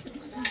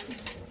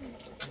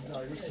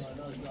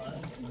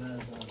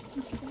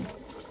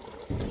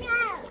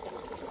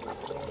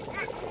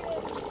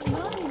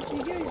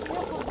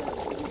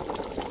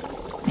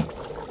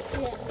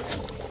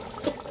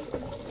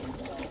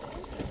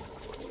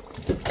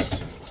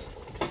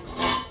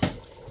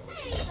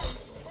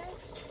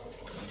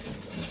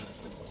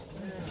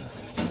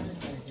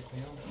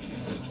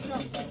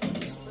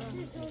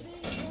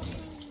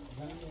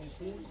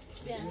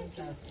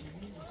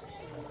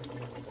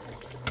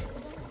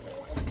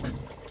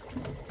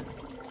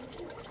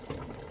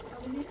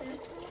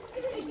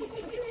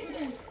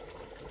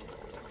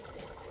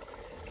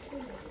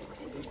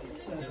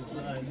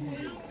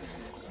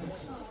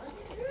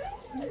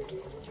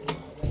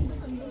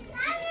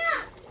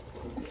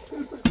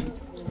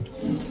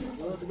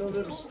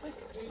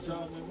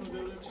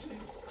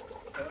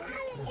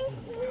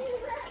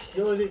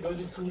داری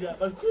گوزی تویا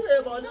و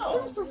کوره بالا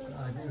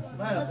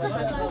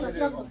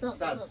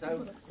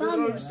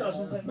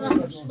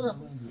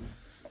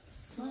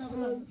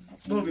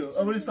موبیل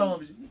اولی سامان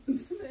بیشی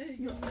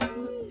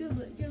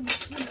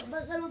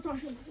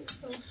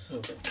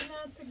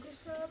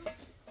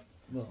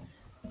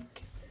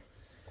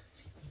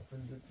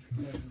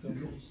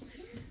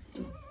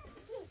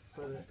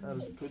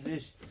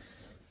کدیش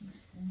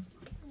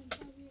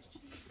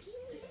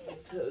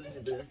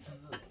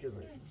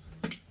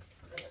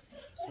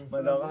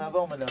ملاقه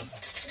نبا ملاقه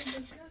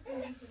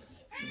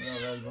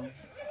ملاقه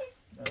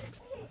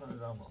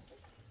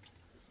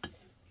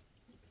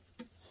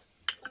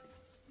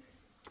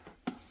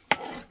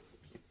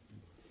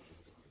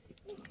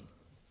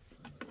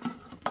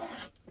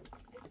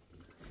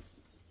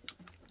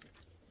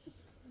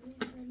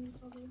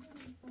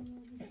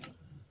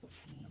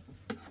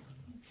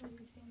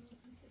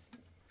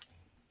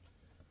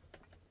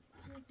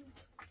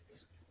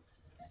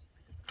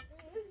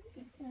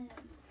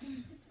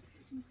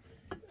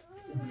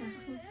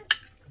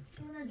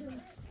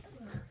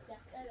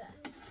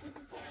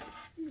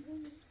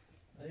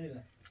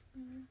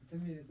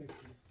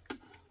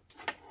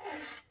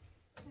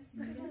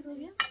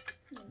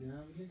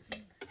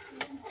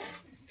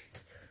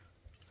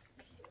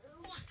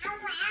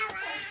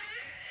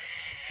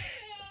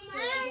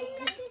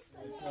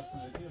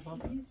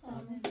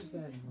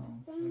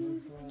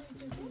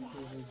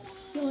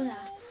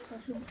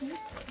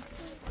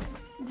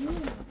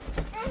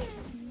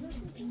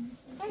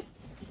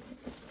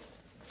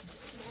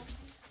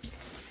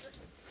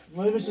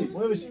وين مشي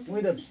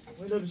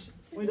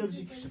وين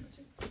دبشي كشم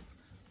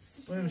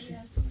وين مشي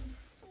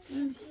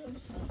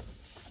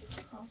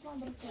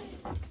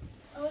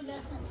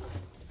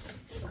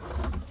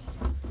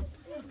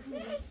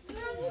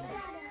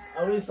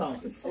أولي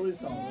صام دو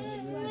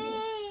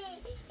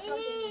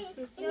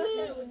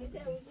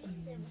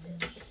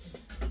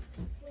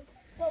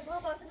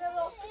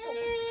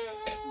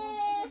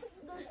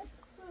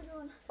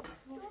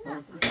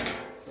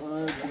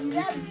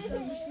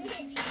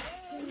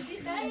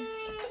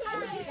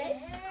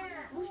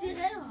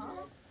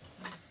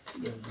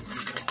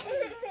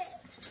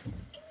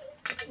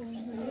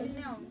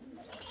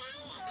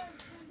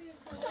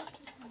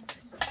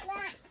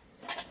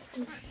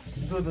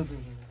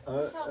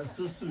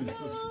سوسوی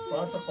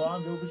فقط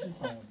خواهم دو بشی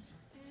سامان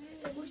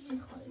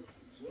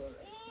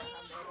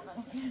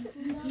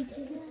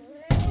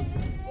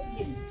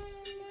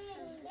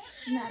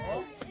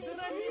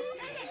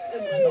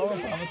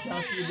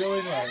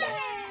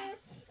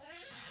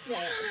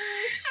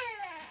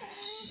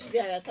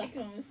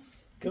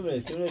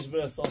كملش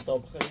بلا سانتا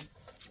بخير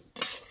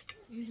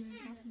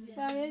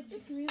برای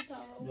چی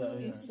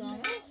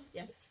میتونم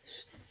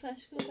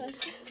فشکو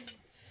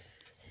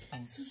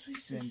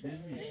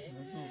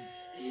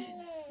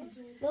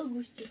با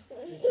گوشتی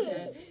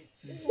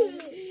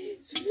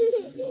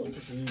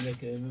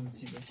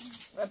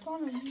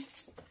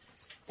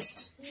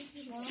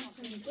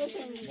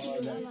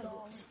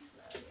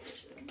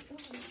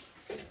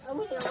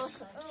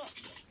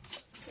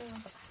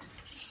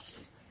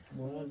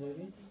مانا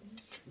داری؟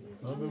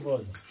 هم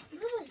بباز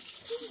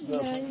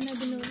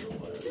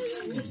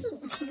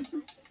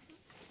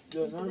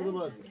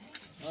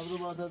نبرو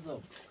باید از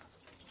آب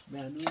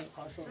معنی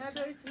قاشق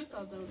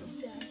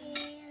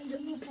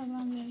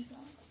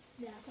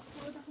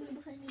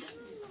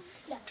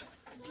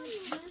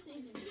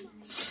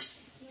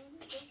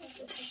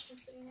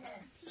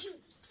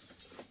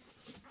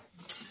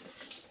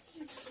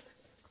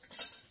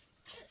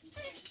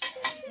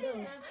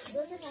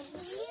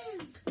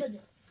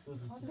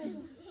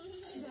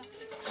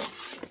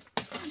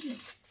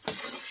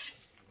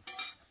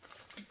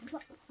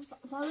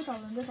Sağlı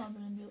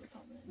saldırın.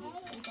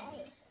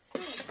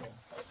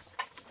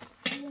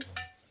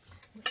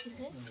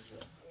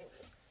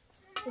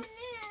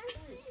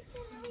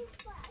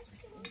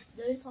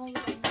 Dört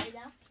saldırın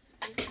böyle.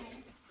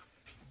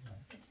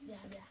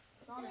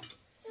 Sonra.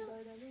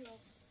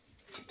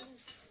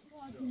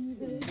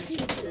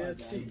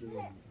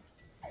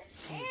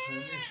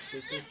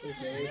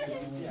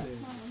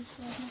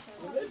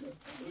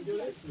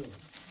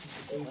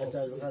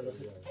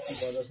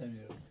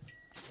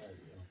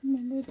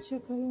 Mehmet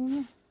çakar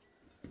onu.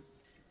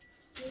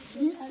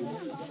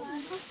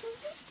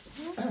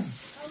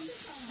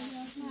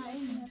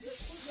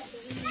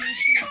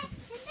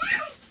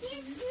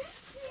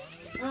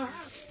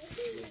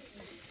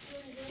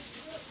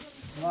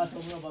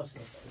 Buna başla.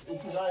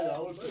 Bu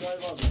kızayla, o kızay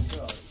var.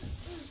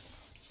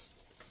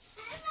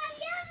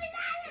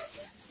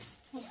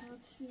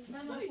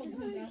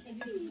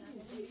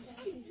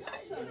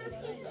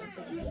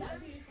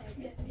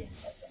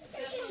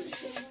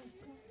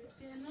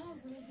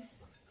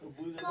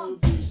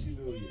 Bu bir şey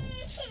böyle.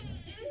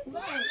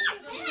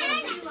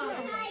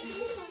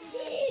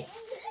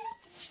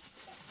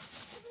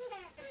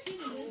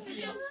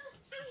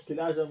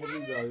 Kilaja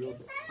bunu da yok.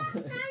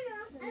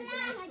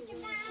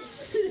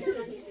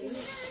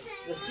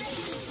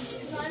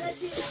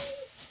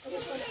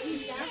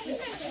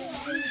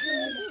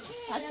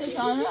 Hatta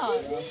sonra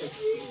var.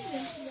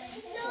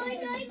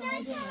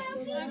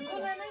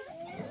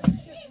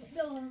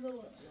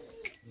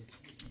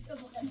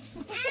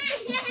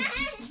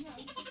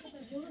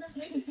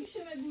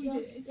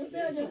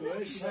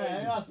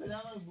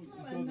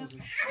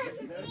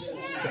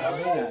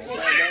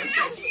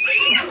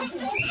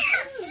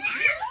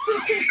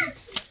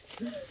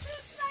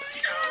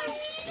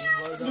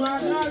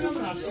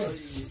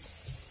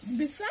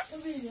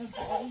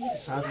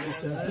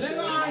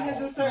 نه نه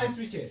دو سرش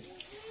میشه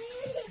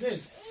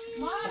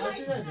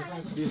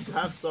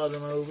 27 سال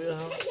من رو بیا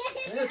هم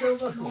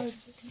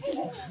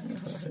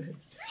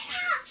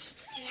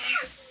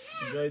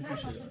جای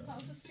دوشه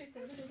دارم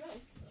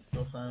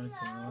تو خمیسی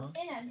ها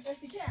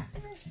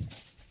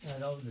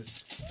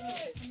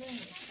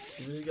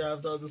چی دیگه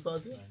 72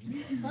 ساعته؟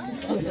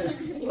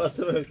 وقت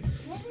بگه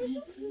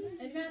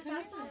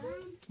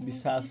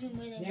 27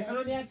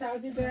 میخوام یک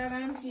تقدیم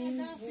برم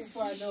این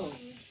بوفالو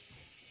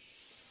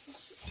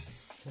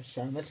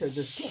شنبه چه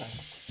دست کنم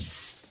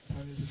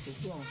همین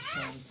دست کنم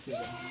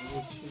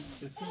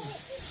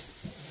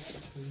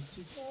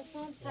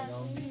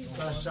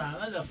تا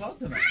شنبه دفاع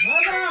کنم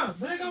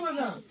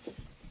مادم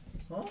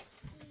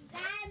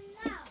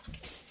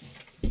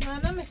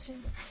من نمیشه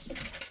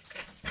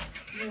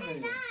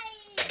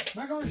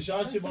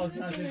پیشار چی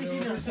باید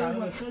نشه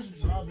شنبه بساش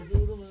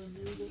بدورو من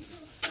بیورو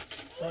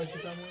پایشی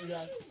تمونی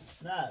گرد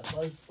نه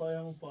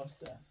پایمون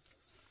پارسه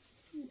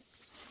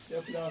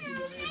یا پلاسی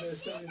دنیه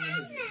بسته بیم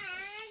نهیدی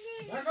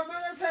نگم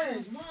من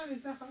سرش ما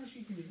نیسته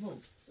خواهشی کنید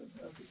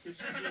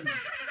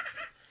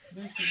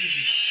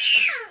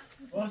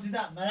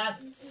بازیدم مرد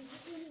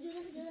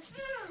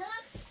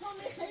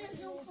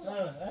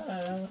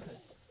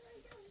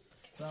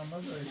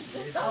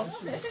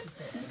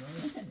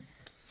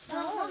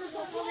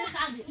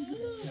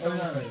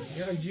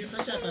یا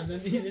جیغ چقدر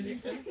دیده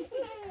دیگه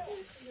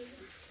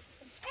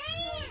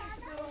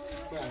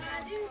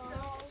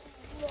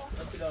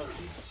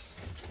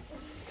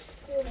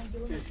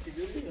کشکی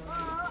دیدی یا؟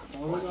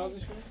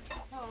 آوازش کنید؟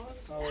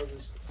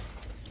 آوازش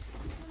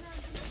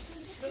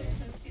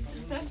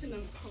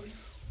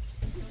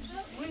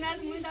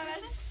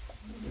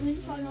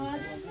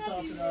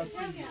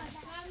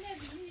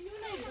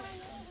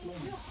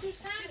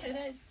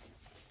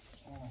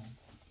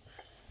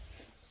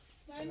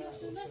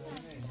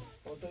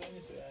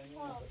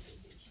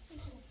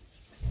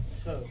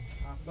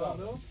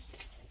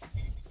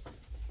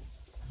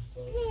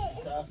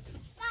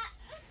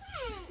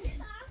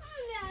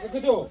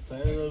کدو؟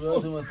 فایده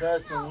باید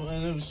متعد کنم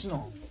اینه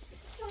بشنم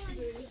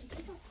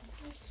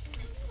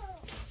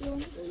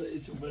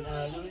ایتون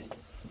بنهارمی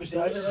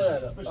بشین عجله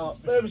ندارم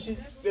ببشین ببشین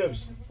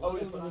ببشین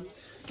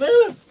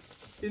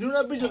اینو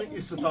نه بجنه که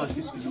استطاعش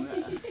کش کنونه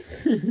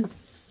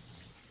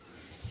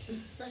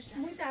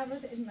موی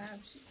دعوت این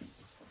مرمشی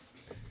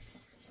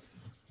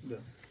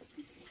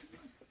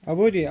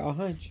عبودی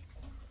آهنج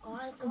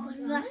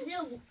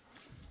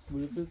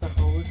بلوتوث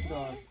خاموش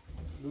دار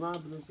من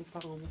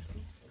بلوتوث خاموش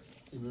کن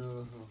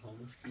اینا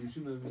خاموش گوشی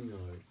من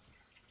می‌نوای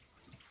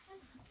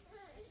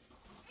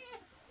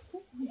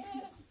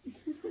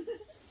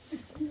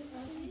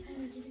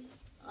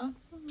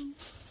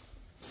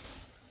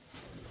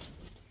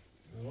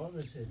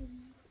نوازشه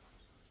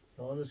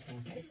نوازش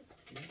کن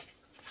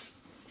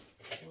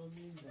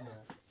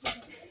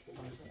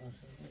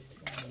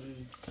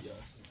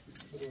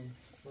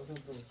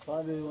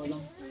خواهی بالا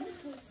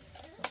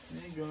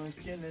نگاه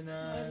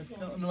کلنه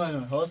نمایی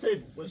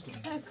هاسته باشتون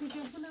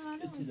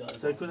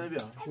سرکونه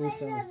بیا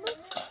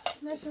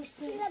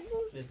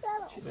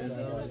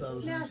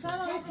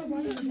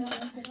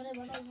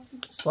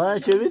خواهی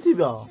چه بیتی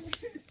بیا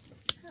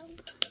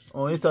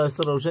اونی تا ایست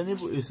روشنی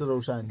بود ایست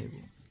روشنی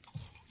بود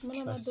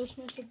من باید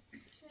دشمه شد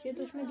یه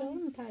دشمه دارم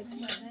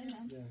میتردیم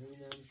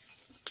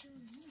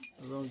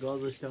از اون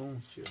گازش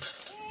تموم چیه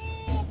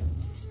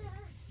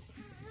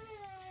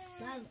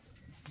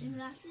این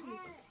راستی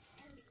بود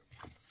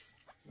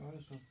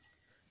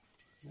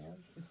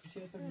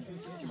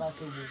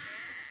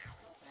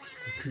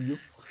کیو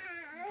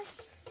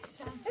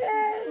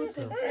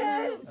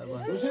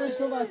روشنش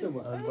کن بسته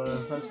بود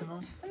البته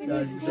فرشنو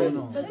در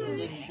جنو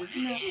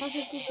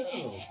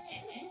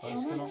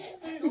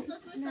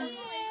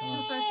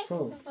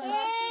خب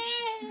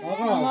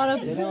آقا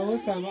جناب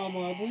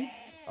تمام بود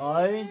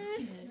آی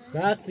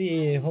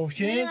وقتی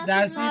حوشه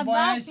دستی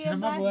باید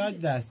همه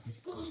باید دستی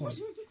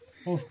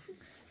خب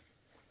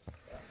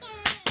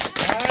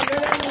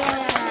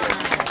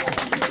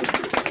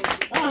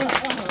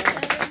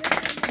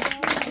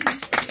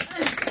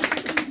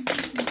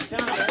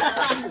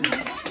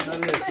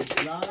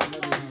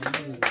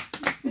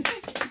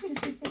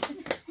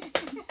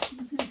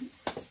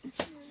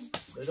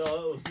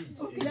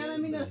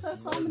بیارم این اصلا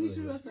سامنی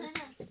شروع است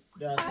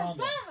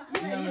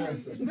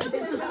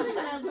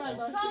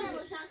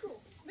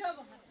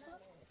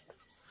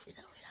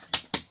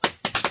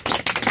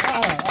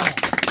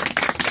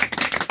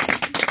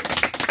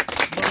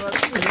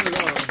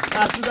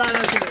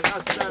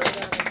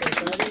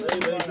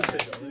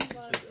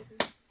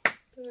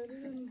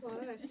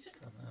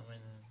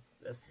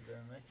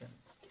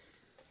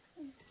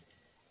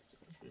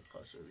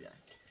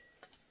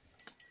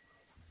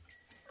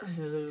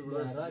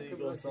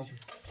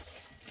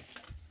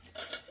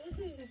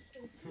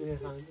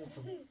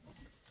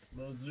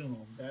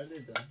جونم درده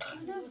دارم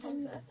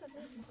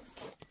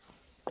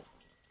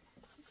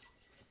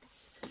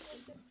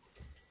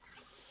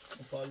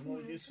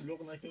پالمو یه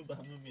شلوغ نکنیم به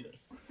همه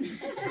میرسه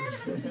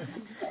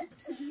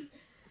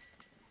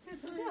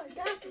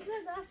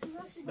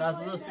دست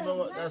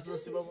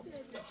بزنسی بابا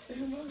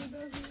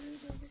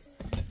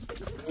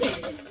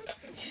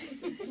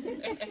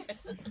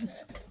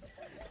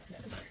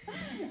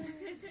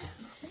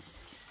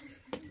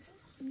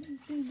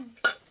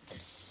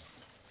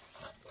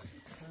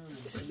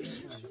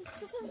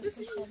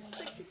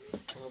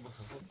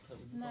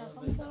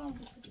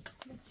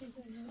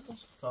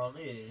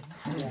ساقی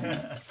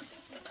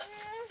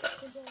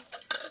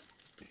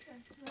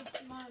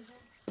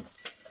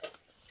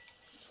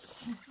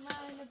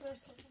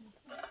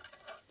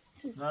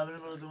نه بریم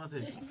برو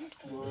دومتش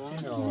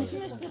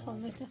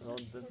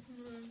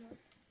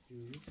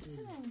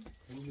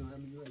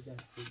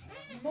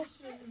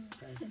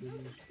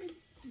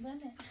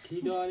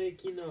کی داره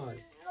کی نه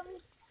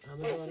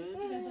همه داره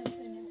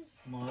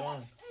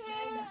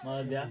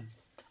مارا بیا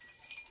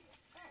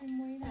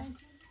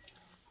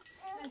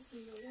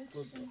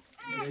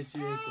بشی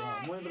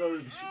موین برو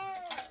بشی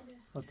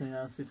خاطر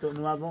این سی تو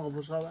نواد بون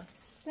قبوش خوابه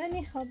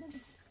بنی خوابه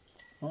بس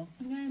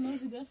نه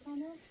موزی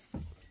برسانه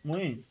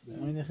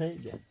موین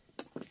خیلی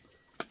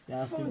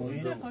یا سی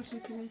موین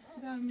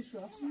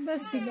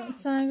بس دیگه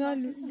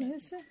سنگال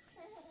بسه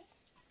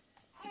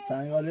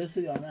سنگالی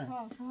هستی یا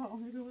نه؟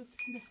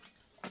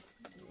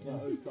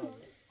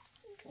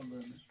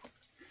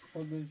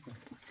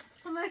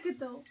 خمه که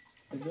تو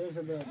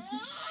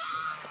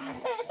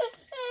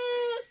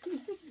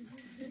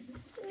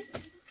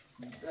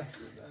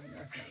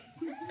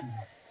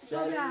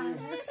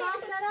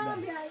سام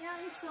دارم بیا یا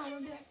این سام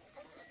بیا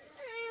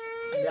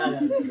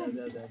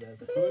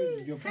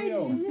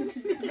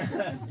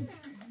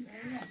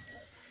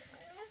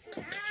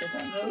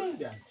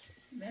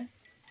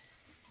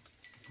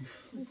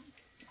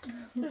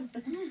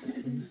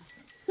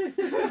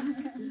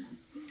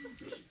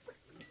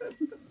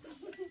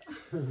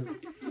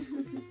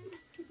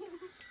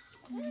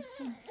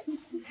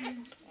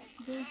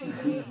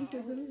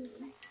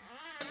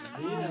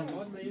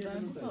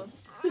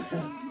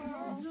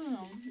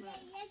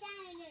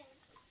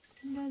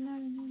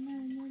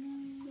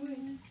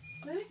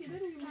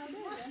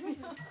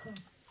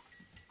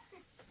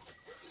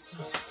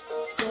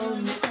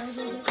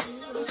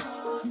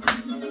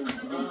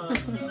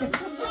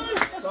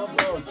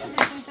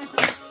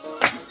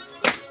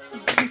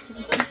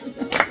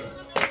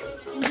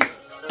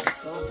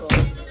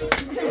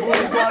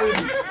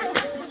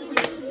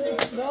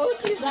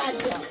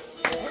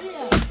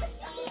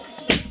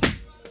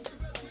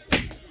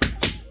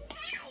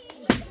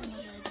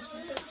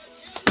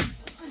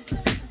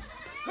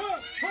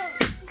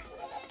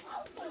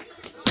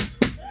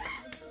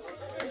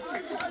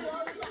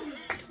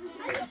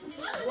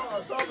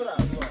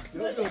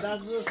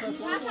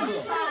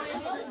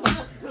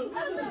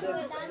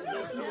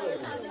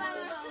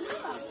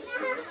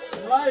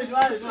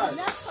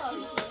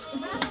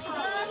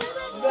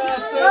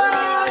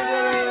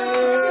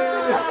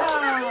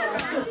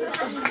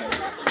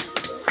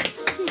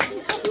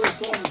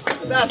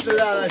دست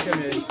در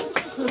نکنید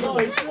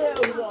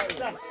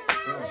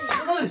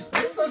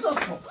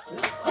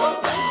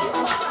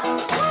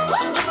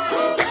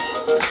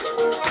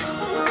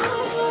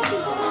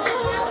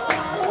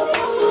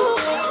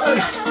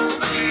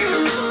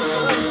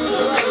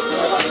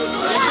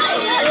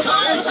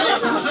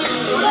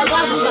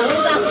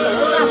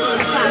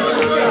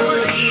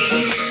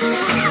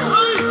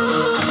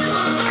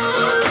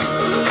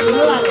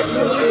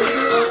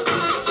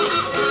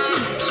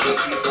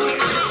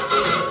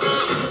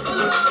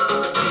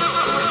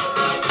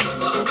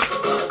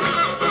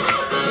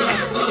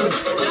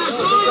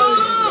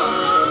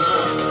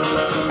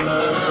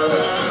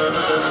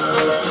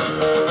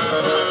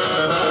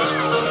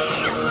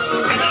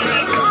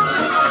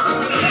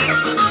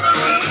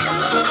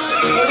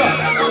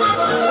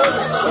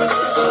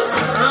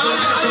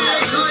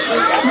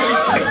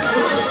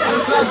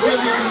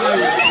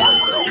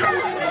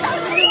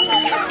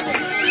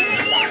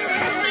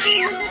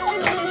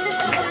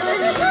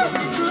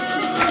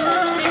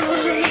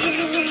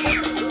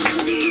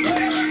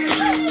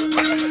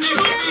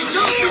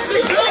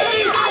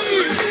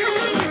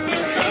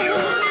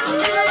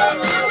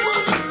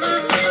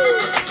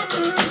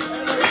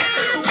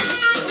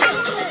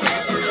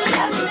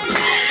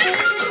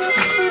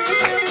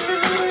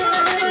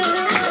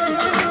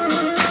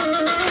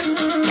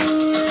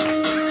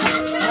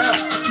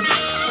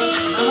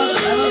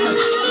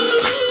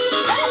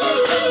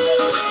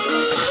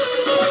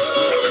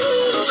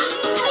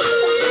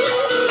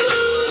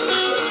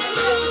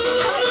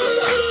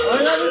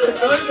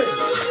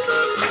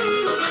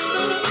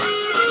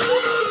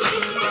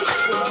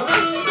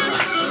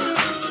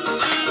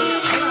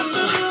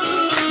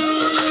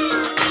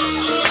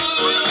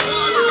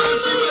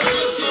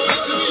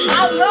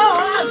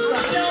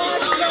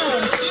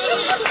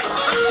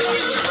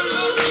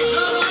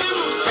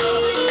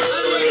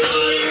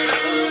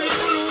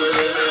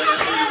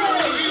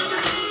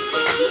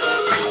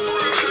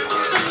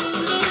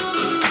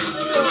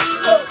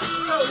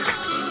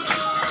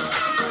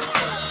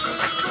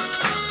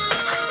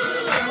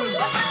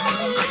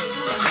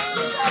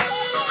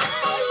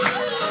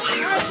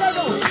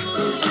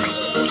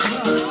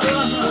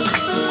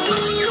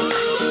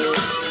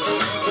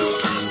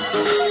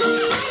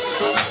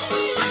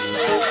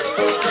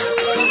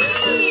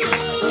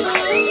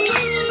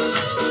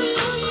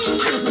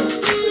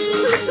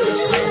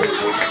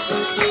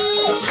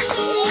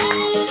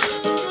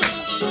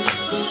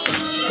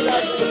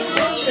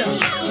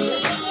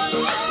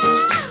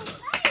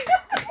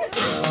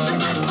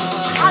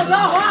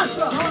الله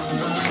اکبر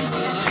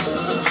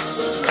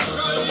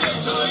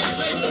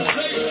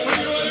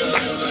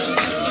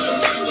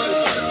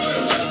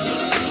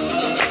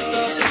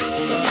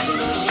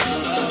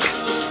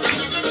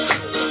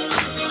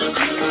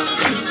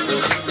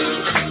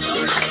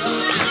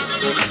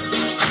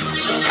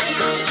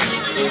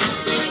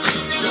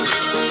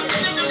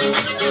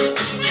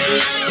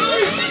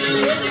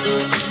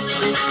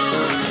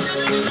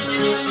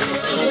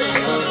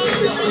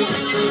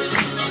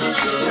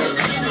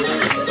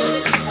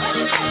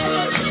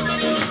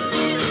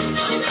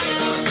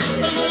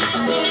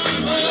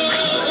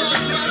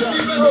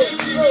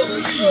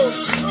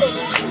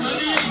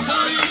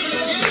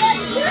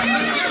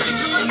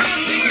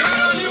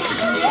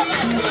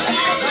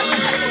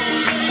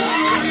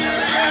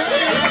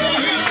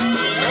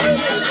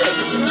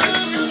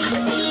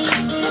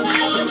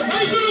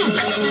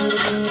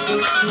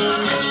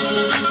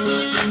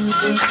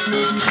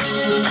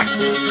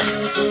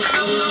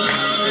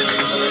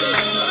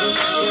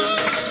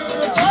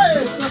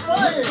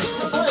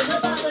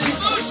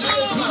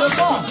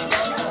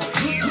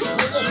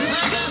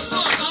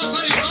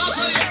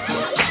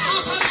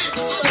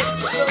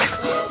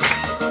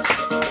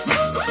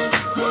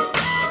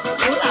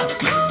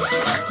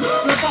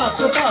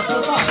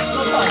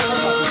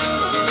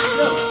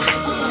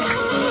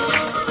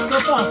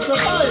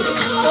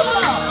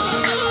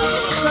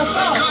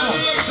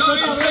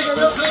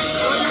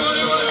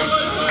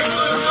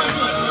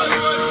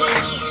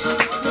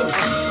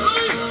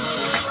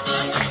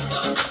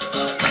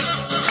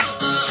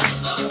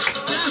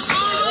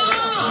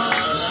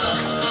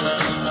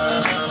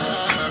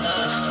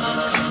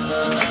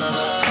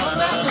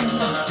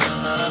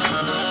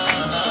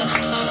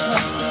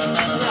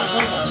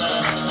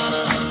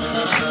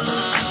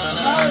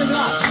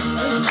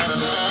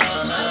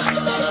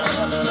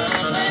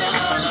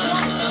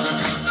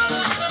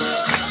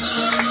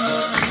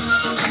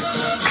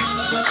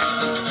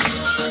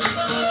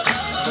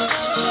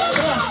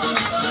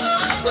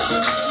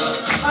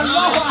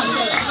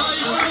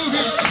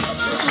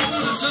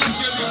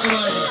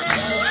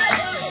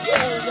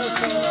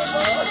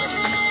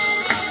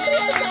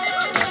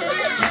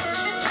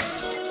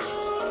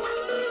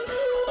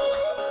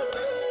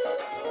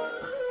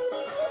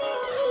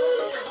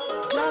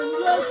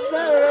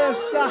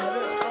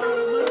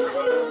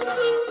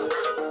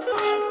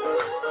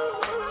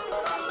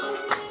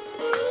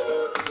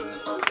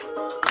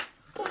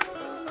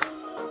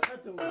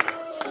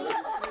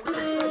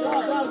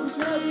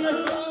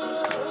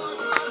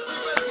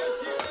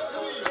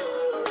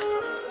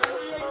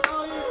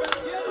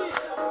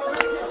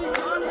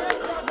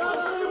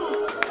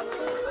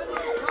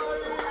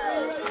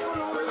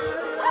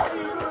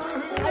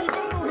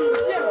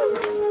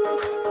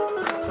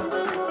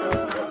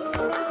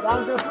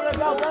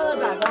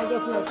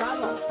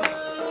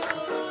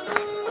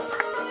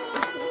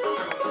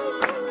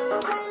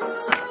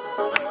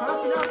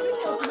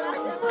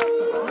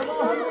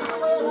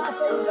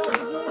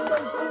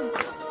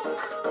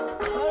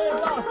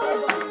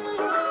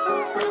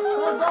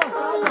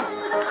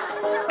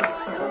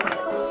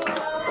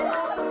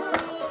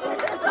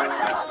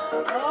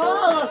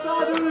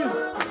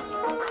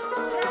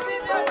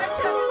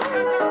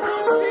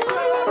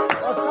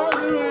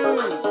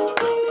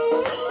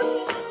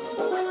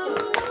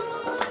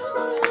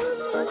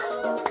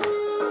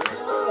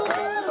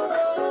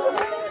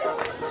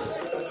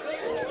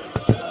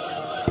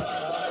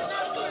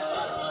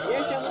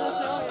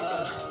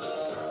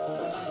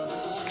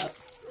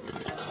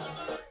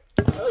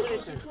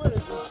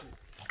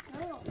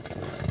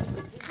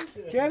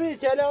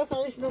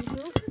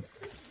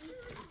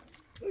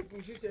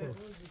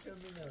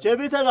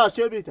چبریت راست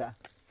چبریت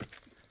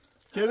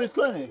چبریت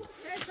کنی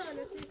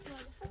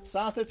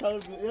ساعت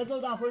تار یه دو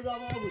دفعه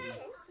دام آبودی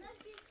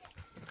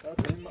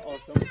این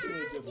آسمون چه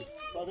میگه بود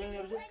بعد این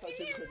نمیشه تا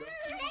چبریت دام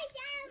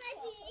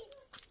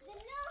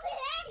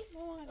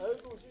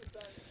ای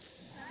گوشیستان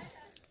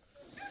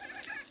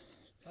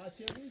تا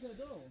چبریت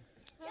دام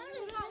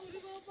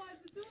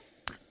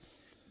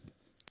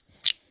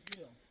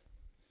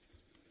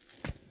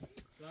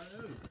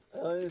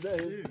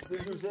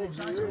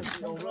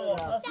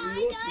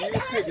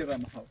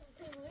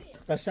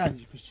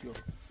قشنگی پیشیو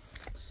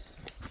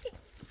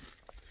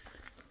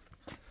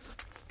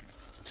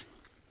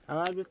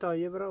اول bir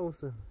tane bırak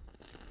olsun.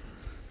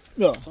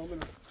 Ya.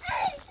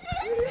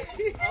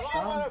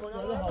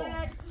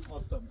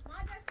 Awesome.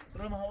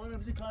 Buram hava ne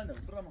bizi kaynağı.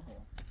 Buram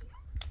hava.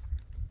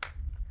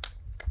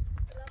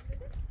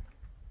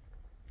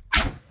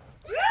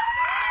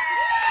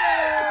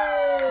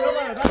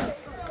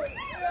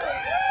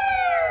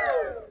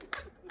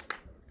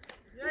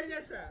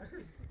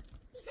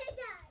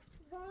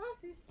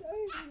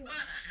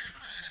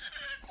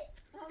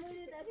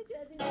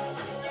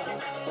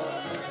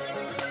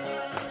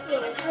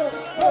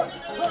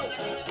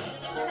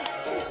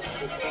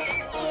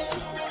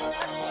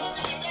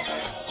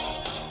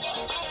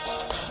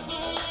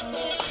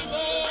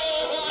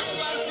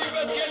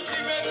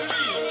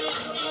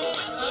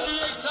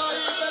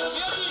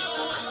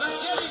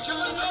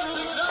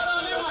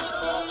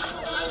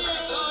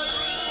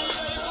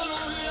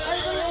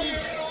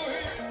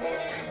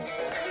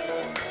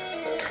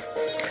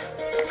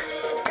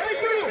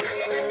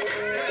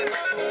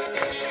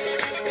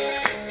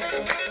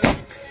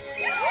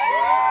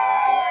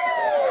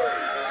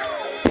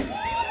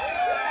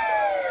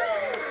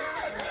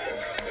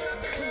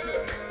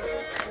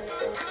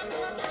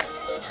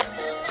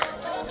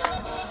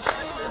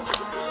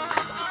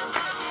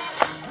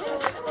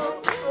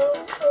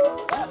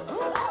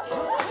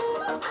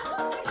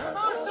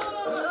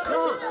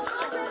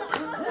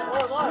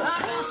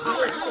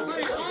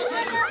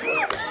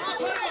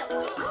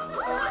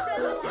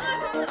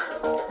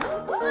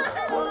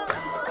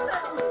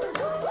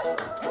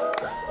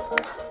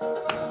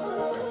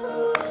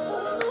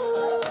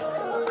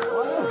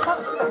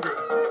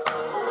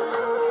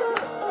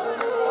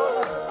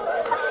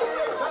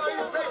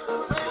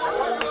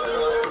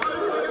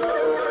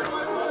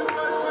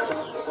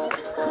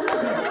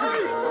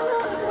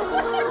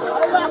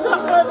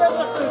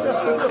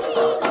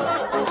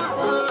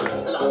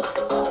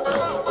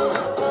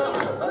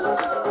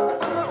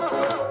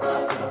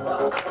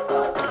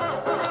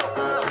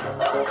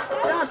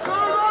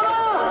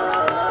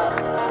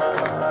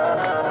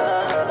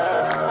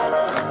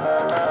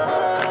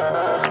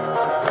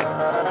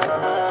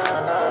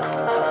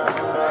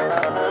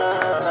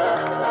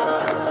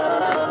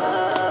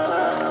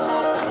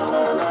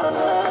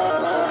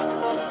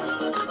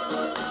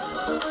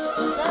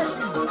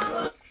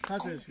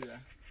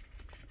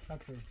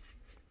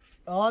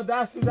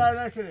 دست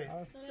در نکنه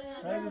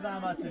خیلی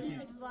زحمت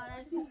کشید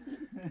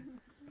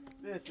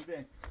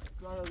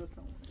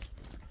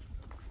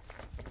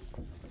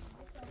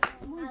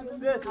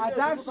بیت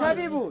عجب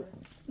شبی بود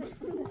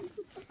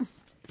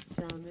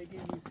شنبگی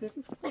یوسف